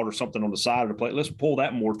afterthought or something on the side of the plate. Let's pull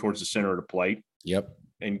that more towards the center of the plate. Yep.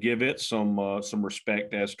 And give it some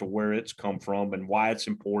respect as to where it's come from and why it's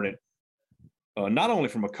important, not only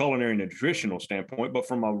from a culinary and nutritional standpoint, but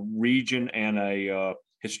from a region and a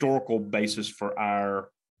historical basis for our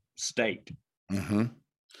state. Mm-hmm.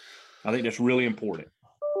 I think that's really important.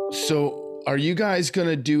 So, are you guys going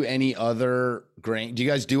to do any other grain? Do you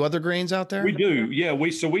guys do other grains out there? We do, yeah.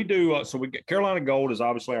 We do. So we get Carolina Gold is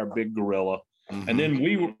obviously our big gorilla, and then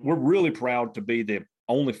we're really proud to be the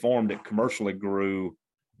only farm that commercially grew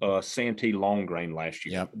Santee long grain last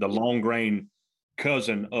year. Yep. The long grain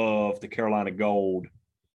cousin of the Carolina Gold.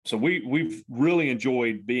 So we've really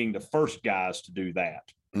enjoyed being the first guys to do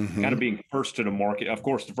that. Kind of being first to the market. Of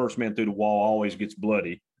course, the first man through the wall always gets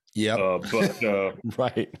bloody. Yeah.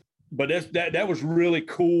 Right. But that was really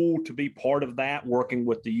cool to be part of that, working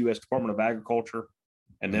with the U.S. Department of Agriculture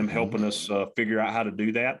and them helping us figure out how to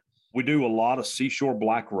do that. We do a lot of seashore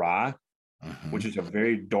black rye, which is a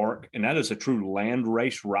very dark, and that is a true land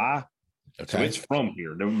race rye. Okay. So it's from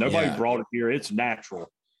here. Nobody brought it here. It's natural.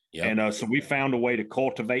 Yep. And so we found a way to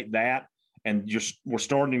cultivate that, and we're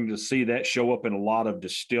starting to see that show up in a lot of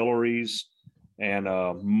distilleries and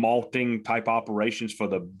malting type operations for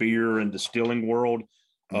the beer and distilling world.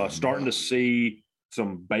 Starting to see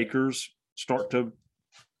some bakers start to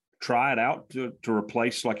try it out to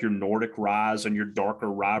replace like your Nordic ryes and your darker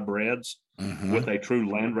rye breads with a true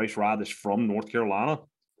landrace rye that's from North Carolina.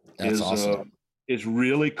 That's awesome. Is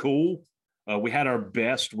really cool. We had our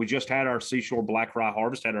best. We just had our Seashore Black Rye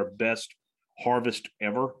harvest. Had our best harvest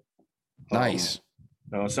ever. Nice.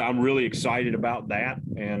 So I'm really excited about that.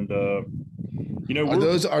 And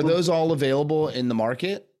are those all available in the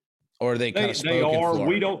market, or are they kind of spoken for?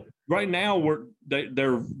 We don't right now.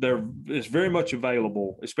 They're it's very much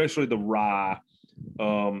available, especially the rye.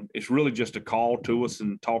 It's really just a call to us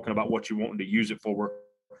and talking about what you want to use it for.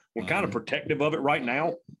 We're kind of protective of it right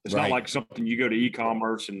now. It's not like something you go to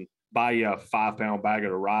e-commerce and buy you a 5-pound bag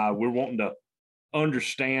of the rye. We're wanting to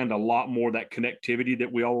understand a lot more that connectivity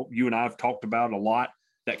that you and I have talked about a lot.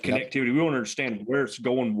 That connectivity, we want to understand where it's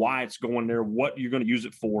going, why it's going there, what you're going to use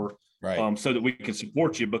it for, so that we can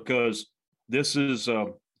support you, because this is a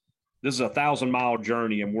 1,000-mile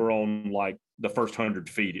journey, and we're on like the first 100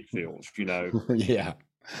 feet. It feels, yeah.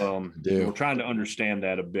 We're trying to understand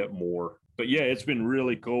that a bit more, but yeah, it's been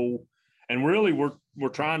really cool, and really we're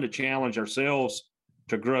trying to challenge ourselves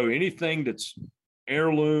to grow anything that's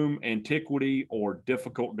heirloom, antiquity, or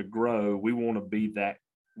difficult to grow. We want to be that.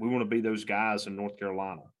 We want to be those guys in North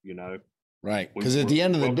Carolina, Right. Because at the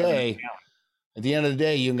end of the day,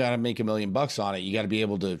 you got to make $1 million on it. You got to be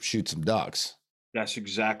able to shoot some ducks. That's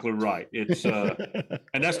exactly right. It's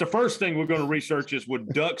and that's the first thing we're going to research is, would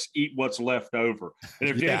ducks eat what's left over? And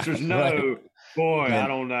if the answer is no, boy, I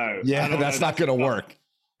don't know. Yeah, that's not going to work.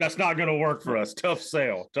 That's not going to work for us. Tough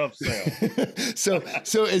sale. So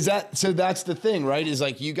that's the thing, right? Is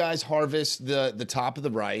like you guys harvest the top of the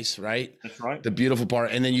rice, right? That's right. The beautiful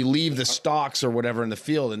part. And then you leave the stalks or whatever in the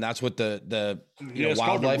field. And that's what the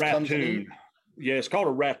wildlife comes in. Yeah, it's called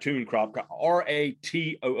a ratoon crop.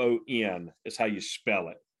 RATOON is how you spell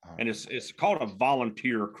it. Oh. And it's called a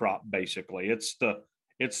volunteer crop, basically. It's the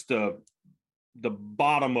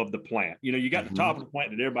bottom of the plant. You got the top of the plant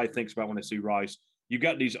that everybody thinks about when they see rice. You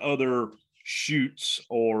got these other shoots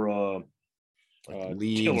or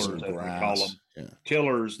tillers, as we call them,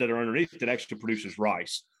 tillers that are underneath that actually produces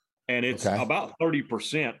rice. And it's about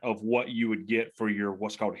 30% of what you would get for your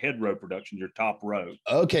what's called head row production, your top row.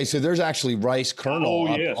 Okay, so there's actually rice kernel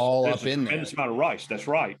up in there. Tremendous amount of rice. That's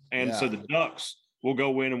right. And so the ducks will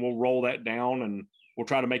go in and we'll roll that down, and we'll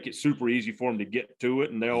try to make it super easy for them to get to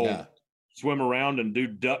it, and they'll swim around and do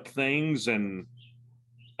duck things, and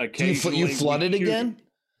Do you flood it again?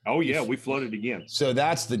 Oh yeah, we flooded again. So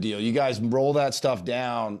that's the deal. You guys roll that stuff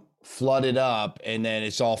down, flood it up, and then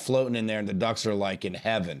it's all floating in there, and the ducks are like in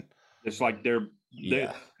heaven. It's like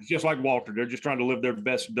it's just like Walter. They're just trying to live their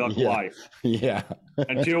best duck life. Yeah.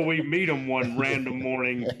 Until we meet them one random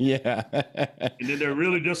morning. Yeah. And then they're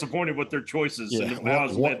really disappointed with their choices and how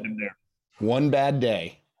it's led them there. One bad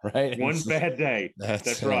day, right? One bad day.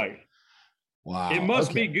 That's right. Wow. It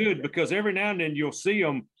must be good, because every now and then you'll see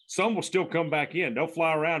them. Some will still come back in. They'll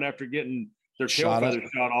fly around after getting their tail feathers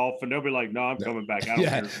shot off, and they'll be like, "No, I'm coming back. I don't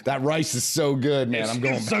care." That rice is so good, man. I'm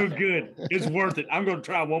going. It's so good. It's worth it. I'm going to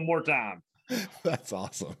try one more time. That's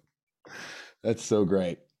awesome. That's so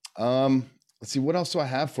great. Let's see, what else do I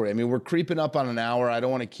have for you? I mean, we're creeping up on an hour. I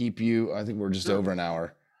don't want to keep you. I think we're just over an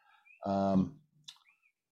hour.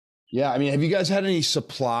 Yeah, I mean, have you guys had any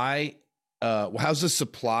supply? How's the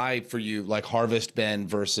supply for you, like harvest been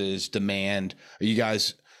versus demand? Are you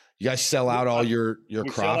guys sell out all your crop? We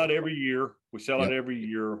sell out every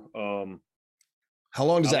year. How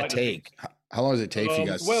long does that take? How long does it take for you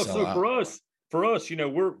guys to sell out? For us,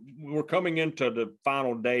 we're coming into the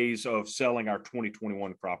final days of selling our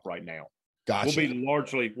 2021 crop right now. Gotcha.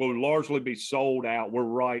 We'll largely be sold out. We're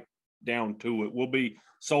right down to it. We'll be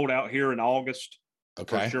sold out here in August,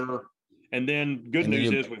 for sure. And then good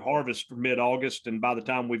news is we harvest mid-August, and by the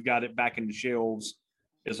time we've got it back in the shelves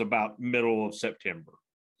is about middle of September.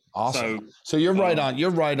 Awesome. So you're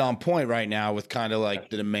right on point right now with kind of like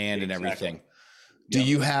the demand and everything.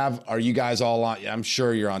 Are you guys all on? I'm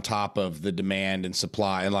sure you're on top of the demand and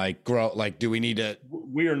supply and like grow. Like, do we need to?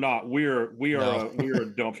 We are not. We are a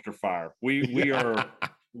dumpster fire. We are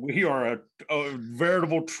a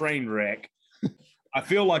veritable train wreck. I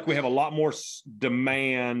feel like we have a lot more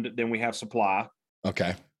demand than we have supply.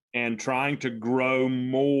 Okay. And trying to grow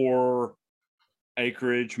more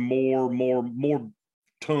acreage, more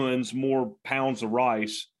tons, more pounds of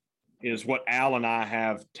rice is what Al and I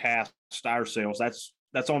have tasked ourselves. That's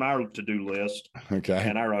on our to-do list. Okay.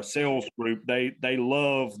 And our sales group, they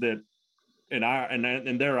love that.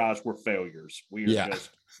 In their eyes, we're failures.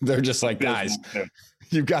 They're just like, guys,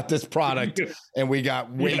 you've got this product and we got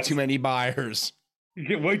way too many buyers. You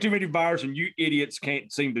get way too many buyers, and you idiots can't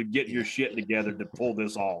seem to get your shit together to pull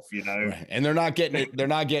this off, Right. And they're not getting it. They're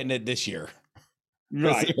not getting it this year.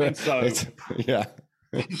 Right. And so,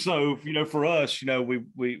 So, for us,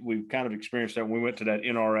 we kind of experienced that when we went to that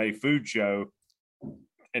NRA food show,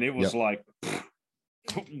 and it was like,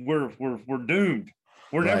 we're doomed.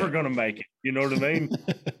 We're never going to make it. You know what I mean?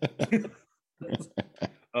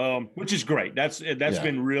 Which is great. That's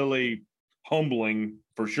been really humbling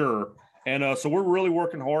for sure. And so we're really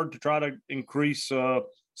working hard to try to increase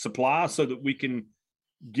supply so that we can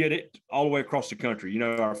get it all the way across the country.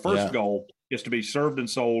 Our first goal is to be served and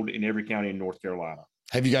sold in every county in North Carolina.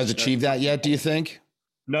 Have you guys achieved that yet, do you think?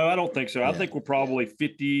 No, I don't think so. I think we're probably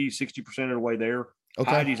 50-60% of the way there.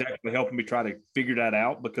 Okay. Heidi's actually helping me try to figure that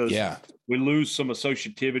out, because we lose some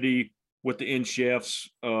associativity with the end chefs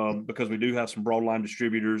because we do have some broadline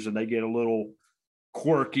distributors, and they get a little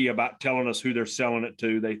quirky about telling us who they're selling it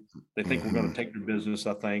to. They think we're going to take their business,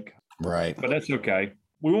 I think. Right. But that's okay.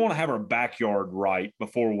 We want to have our backyard right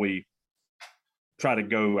before we try to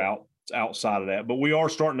go outside of that. But we are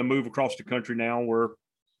starting to move across the country now. We're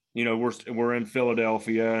in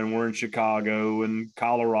Philadelphia, and we're in Chicago and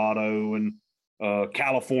Colorado and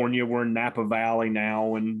California. We're in Napa Valley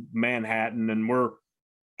now, and Manhattan, and we're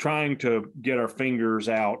trying to get our fingers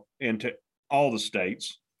out into all the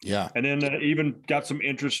states. Yeah. And then even got some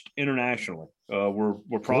interest internationally. We're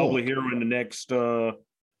probably here in the next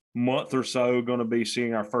month or so going to be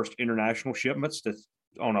seeing our first international shipments that's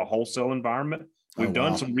on a wholesale environment. We've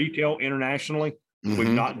done some retail internationally. Mm-hmm. We've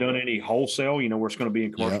not done any wholesale, where it's going to be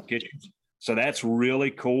in commercial kitchens. So that's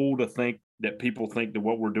really cool to think that people think that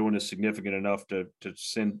what we're doing is significant enough to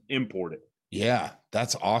import it. Yeah,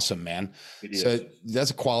 that's awesome, man. So that's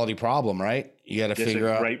a quality problem, right? You got to figure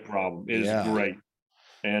out. It's a great problem. It is great.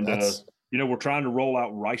 And, we're trying to roll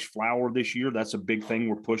out rice flour this year. That's a big thing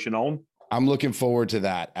we're pushing on. I'm looking forward to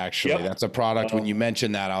that, actually. Yep. That's a product. When you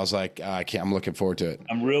mentioned that, I was like, I'm looking forward to it.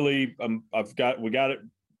 We got it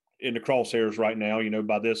in the crosshairs right now.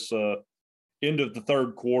 By this end of the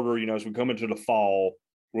third quarter, as we come into the fall,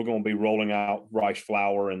 we're going to be rolling out rice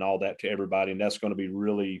flour and all that to everybody. And that's going to be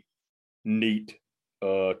really neat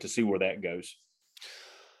to see where that goes.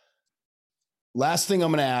 Last thing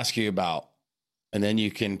I'm going to ask you about, and then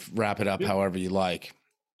you can wrap it up however you like.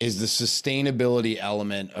 is the sustainability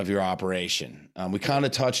element of your operation. We kind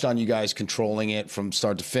of touched on you guys controlling it from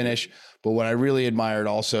start to finish, but what I really admired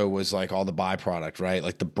also was like all the byproduct, right?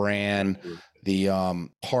 Like the bran, the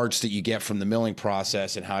parts that you get from the milling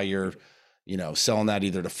process and how you're, selling that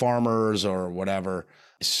either to farmers or whatever.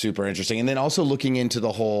 Is super interesting. And then also looking into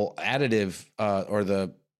the whole additive or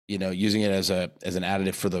the, using it as an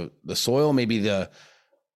additive for the soil, maybe the,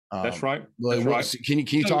 that's right. That's right. Can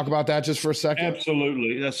you talk about that just for a second?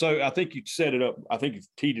 Absolutely. So I think you set it up. I think you've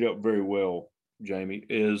teed it up very well, Jamie,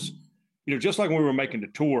 is, just like when we were making the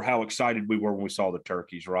tour, how excited we were when we saw the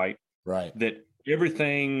turkeys, right? Right. That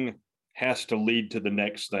everything has to lead to the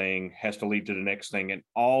next thing, And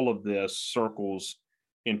all of this circles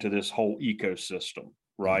into this whole ecosystem,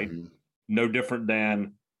 right? Mm-hmm. No different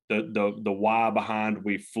than the why behind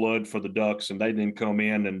we flood for the ducks and they then come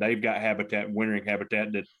in and they've got habitat, wintering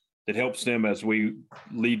habitat that helps them as we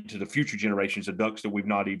lead to the future generations of ducks that we've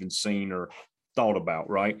not even seen or thought about,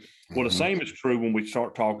 right? Mm-hmm. Well, the same is true when we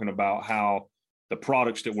start talking about how the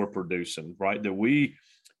products that we're producing, right? That we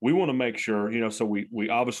want to make sure, so we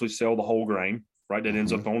obviously sell the whole grain, right? That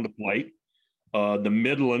ends up on the plate. The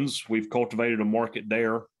Midlands, we've cultivated a market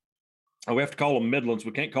there. We have to call them Midlands.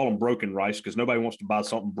 We can't call them broken rice because nobody wants to buy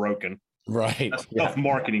something broken. Right. That's tough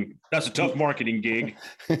marketing. That's a tough marketing gig.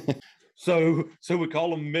 So we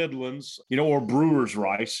call them Midlands, or brewer's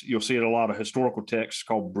rice. You'll see it in a lot of historical texts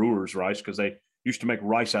called brewer's rice because they used to make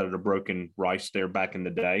rice out of the broken rice there back in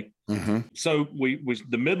the day. Mm-hmm. So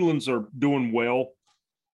the Midlands are doing well.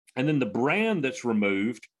 And then the bran that's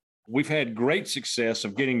removed, we've had great success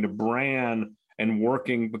of getting the bran and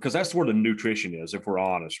working because that's where the nutrition is, if we're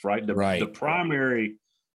honest, right? The primary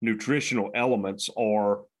nutritional elements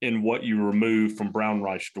are in what you remove from brown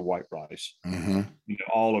rice to white rice. Mm-hmm.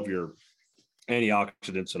 All of your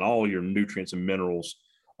antioxidants and all your nutrients and minerals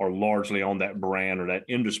are largely on that bran or that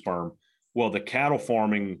endosperm. Well, the cattle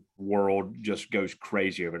farming world just goes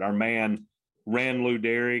crazy over it. Our man, Ranloo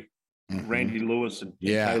Dairy, mm-hmm. Randy Lewis and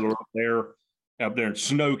Taylor up there in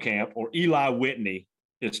Snow Camp, or Eli Whitney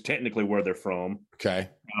is technically where they're from. Okay.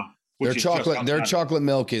 Their chocolate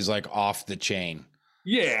milk is like off the chain.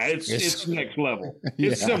 Yeah, it's next level.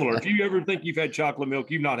 It's similar. If you ever think you've had chocolate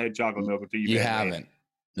milk, you've not had chocolate milk until you haven't.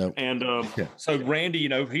 Nope. And so Randy,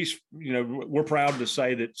 he's, we're proud to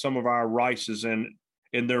say that some of our rice is in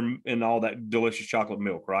all that delicious chocolate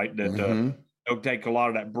milk, right? That mm-hmm. They'll take a lot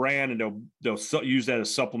of that bran and they'll use that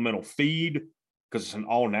as supplemental feed because it's an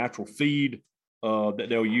all natural feed that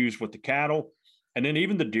they'll use with the cattle. And then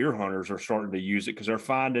even the deer hunters are starting to use it because they're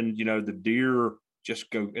finding, the deer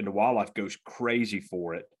just go and the wildlife goes crazy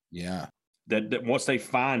for it. Yeah. That once they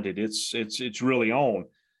find it, it's really on.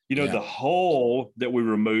 The hull that we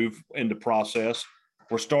remove in the process,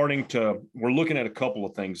 we're looking at a couple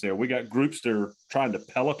of things there. We got groups that are trying to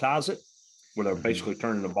pelletize it, where they're mm-hmm. basically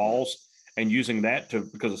turning the balls and using that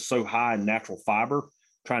because it's so high in natural fiber,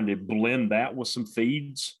 trying to blend that with some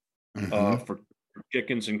feeds mm-hmm. For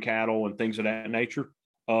chickens and cattle and things of that nature.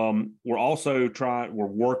 We are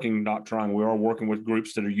working with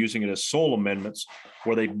groups that are using it as soil amendments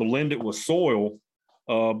where they blend it with soil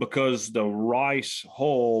because the rice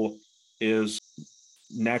hull is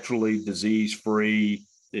naturally disease-free.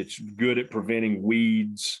 It's good at preventing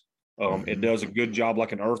weeds. It does a good job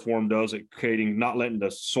like an earthworm does at not letting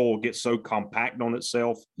the soil get so compact on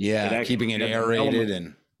itself. Yeah, keeping it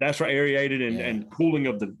aerated that's right, aerated and cooling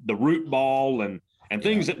of the root ball and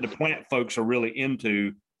things that the plant folks are really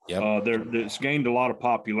into. Yep. It's gained a lot of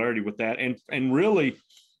popularity with that, and really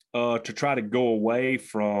to try to go away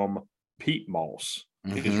from peat moss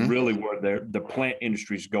mm-hmm. is really where the plant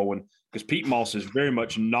industry is going, because peat moss is very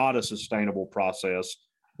much not a sustainable process.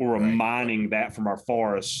 We're mining that from our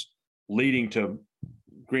forests, leading to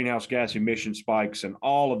greenhouse gas emission spikes and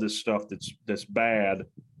all of this stuff that's bad.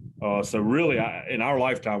 So really, in our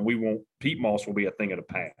lifetime, peat moss will be a thing of the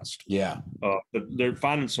past. Yeah. But they're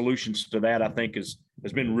finding solutions to that, I think, has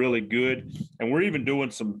been really good. And we're even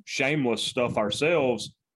doing some shameless stuff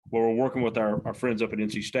ourselves where we're working with our friends up at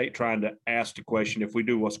NC State trying to ask the question if we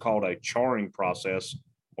do what's called a charring process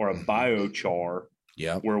or a biochar,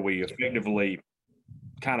 where we effectively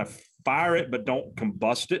kind of fire it but don't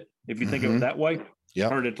combust it, if you think of it that way.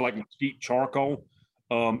 Turn it to like mesquite charcoal.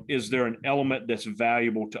 Is there an element that's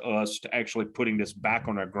valuable to us to actually putting this back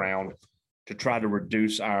on our ground to try to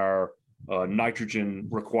reduce our nitrogen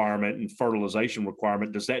requirement and fertilization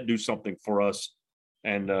requirement? Does that do something for us?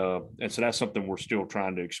 And so that's something we're still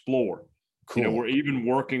trying to explore. Cool. We're even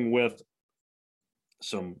working with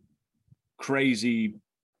some crazy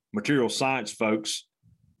material science folks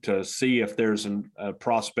to see if there's a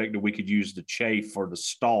prospect that we could use the chaff or the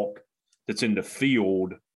stalk that's in the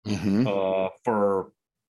field for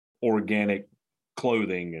organic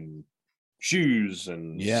clothing and shoes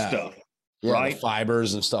and stuff. Yeah, right? the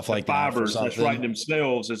fibers and stuff like that. Fibers, that's right,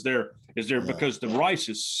 themselves is there because the rice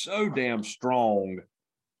is so damn strong.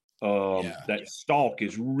 That stalk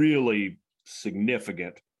is really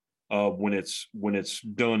significant when it's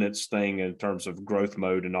done its thing in terms of growth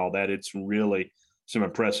mode and all that. It's really some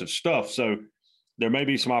impressive stuff. So there may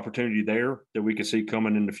be some opportunity there that we can see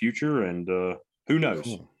coming in the future, and who knows?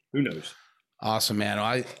 Cool. Who knows? Awesome, man.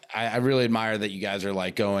 I really admire that you guys are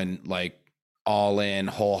like going like all in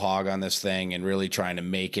whole hog on this thing and really trying to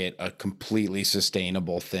make it a completely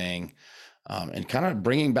sustainable thing, and kind of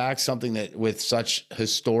bringing back something that with such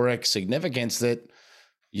historic significance that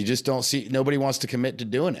you just don't see. Nobody wants to commit to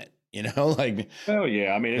doing it, like. Oh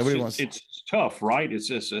yeah. I mean, it's tough, right?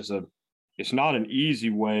 It's not an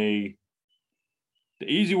easy way. The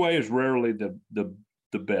easy way is rarely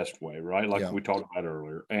the best way, right? Like we talked about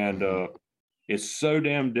earlier. And it's so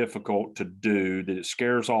damn difficult to do that it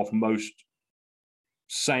scares off most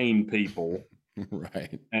sane people.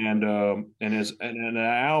 Right. And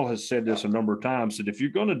Al has said this a number of times, that if you're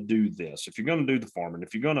going to do this, if you're going to do the farming,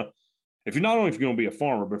 if you're not only going to be a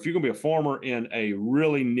farmer, but if you're going to be a farmer in a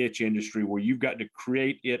really niche industry where you've got to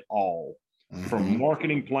create it all, from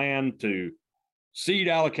marketing plan to seed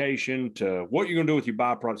allocation to what you're going to do with your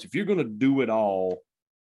byproducts, if you're going to do it all,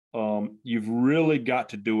 you've really got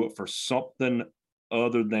to do it for something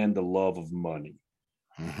other than the love of money.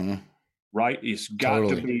 Right? It's got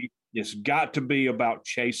to be about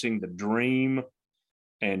chasing the dream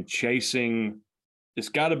and it's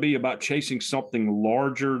got to be about chasing something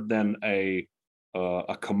larger than a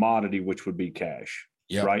commodity, which would be cash.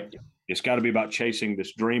 Right? It's got to be about chasing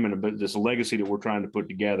this dream and this legacy that we're trying to put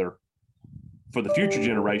together for the future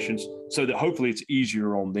generations, so that hopefully it's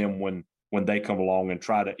easier on them when they come along and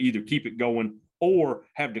try to either keep it going or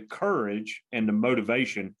have the courage and the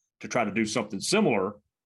motivation to try to do something similar.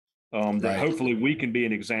 That hopefully we can be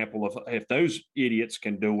an example of. If those idiots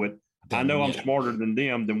can do it, I know I'm smarter than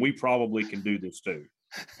them, then we probably can do this too.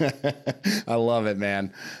 I love it,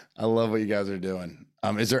 man. I love what you guys are doing.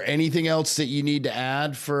 Is there anything else that you need to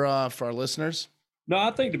add for our listeners? No,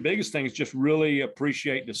 I think the biggest thing is just really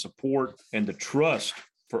appreciate the support and the trust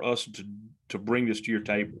for us to bring this to your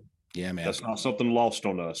table. Yeah, man. That's not something lost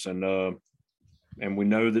on us. And we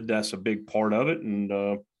know that that's a big part of it. And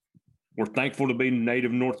we're thankful to be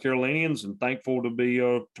native North Carolinians and thankful to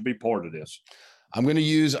be part of this. I'm going to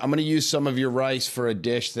use some of your rice for a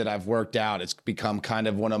dish that I've worked out. It's become kind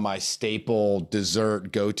of one of my staple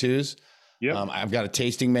dessert go-tos. Yeah. I've got a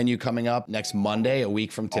tasting menu coming up next Monday, a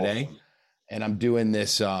week from today. Awesome. And I'm doing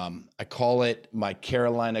this, I call it my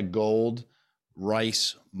Carolina Gold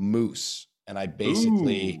rice mousse. And I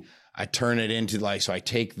basically, I turn it into so I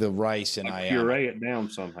take the rice and I puree it down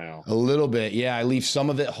somehow. A little bit. Yeah. I leave some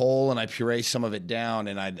of it whole and I puree some of it down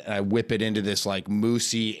and I whip it into this like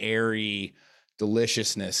moussey, airy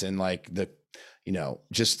deliciousness and like the,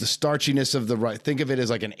 just the starchiness of the rice. Think of it as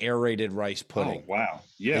like an aerated rice pudding. Oh, wow.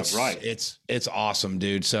 Yeah, right. It's awesome,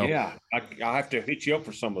 dude. So yeah, I have to hit you up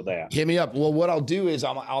for some of that. Hit me up. Well, what I'll do is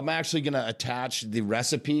I'm actually going to attach the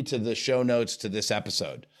recipe to the show notes to this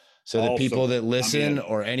episode so that people that listen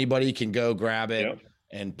or anybody can go grab it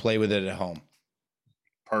and play with it at home.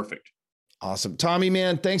 Perfect. Awesome. Tommy,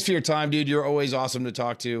 man, thanks for your time, dude. You're always awesome to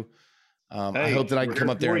talk to. I hope that I can come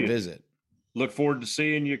up there and visit. Look forward to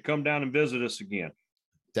seeing you come down and visit us again.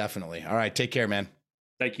 Definitely. All right. Take care, man.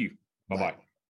 Thank you. Bye-bye.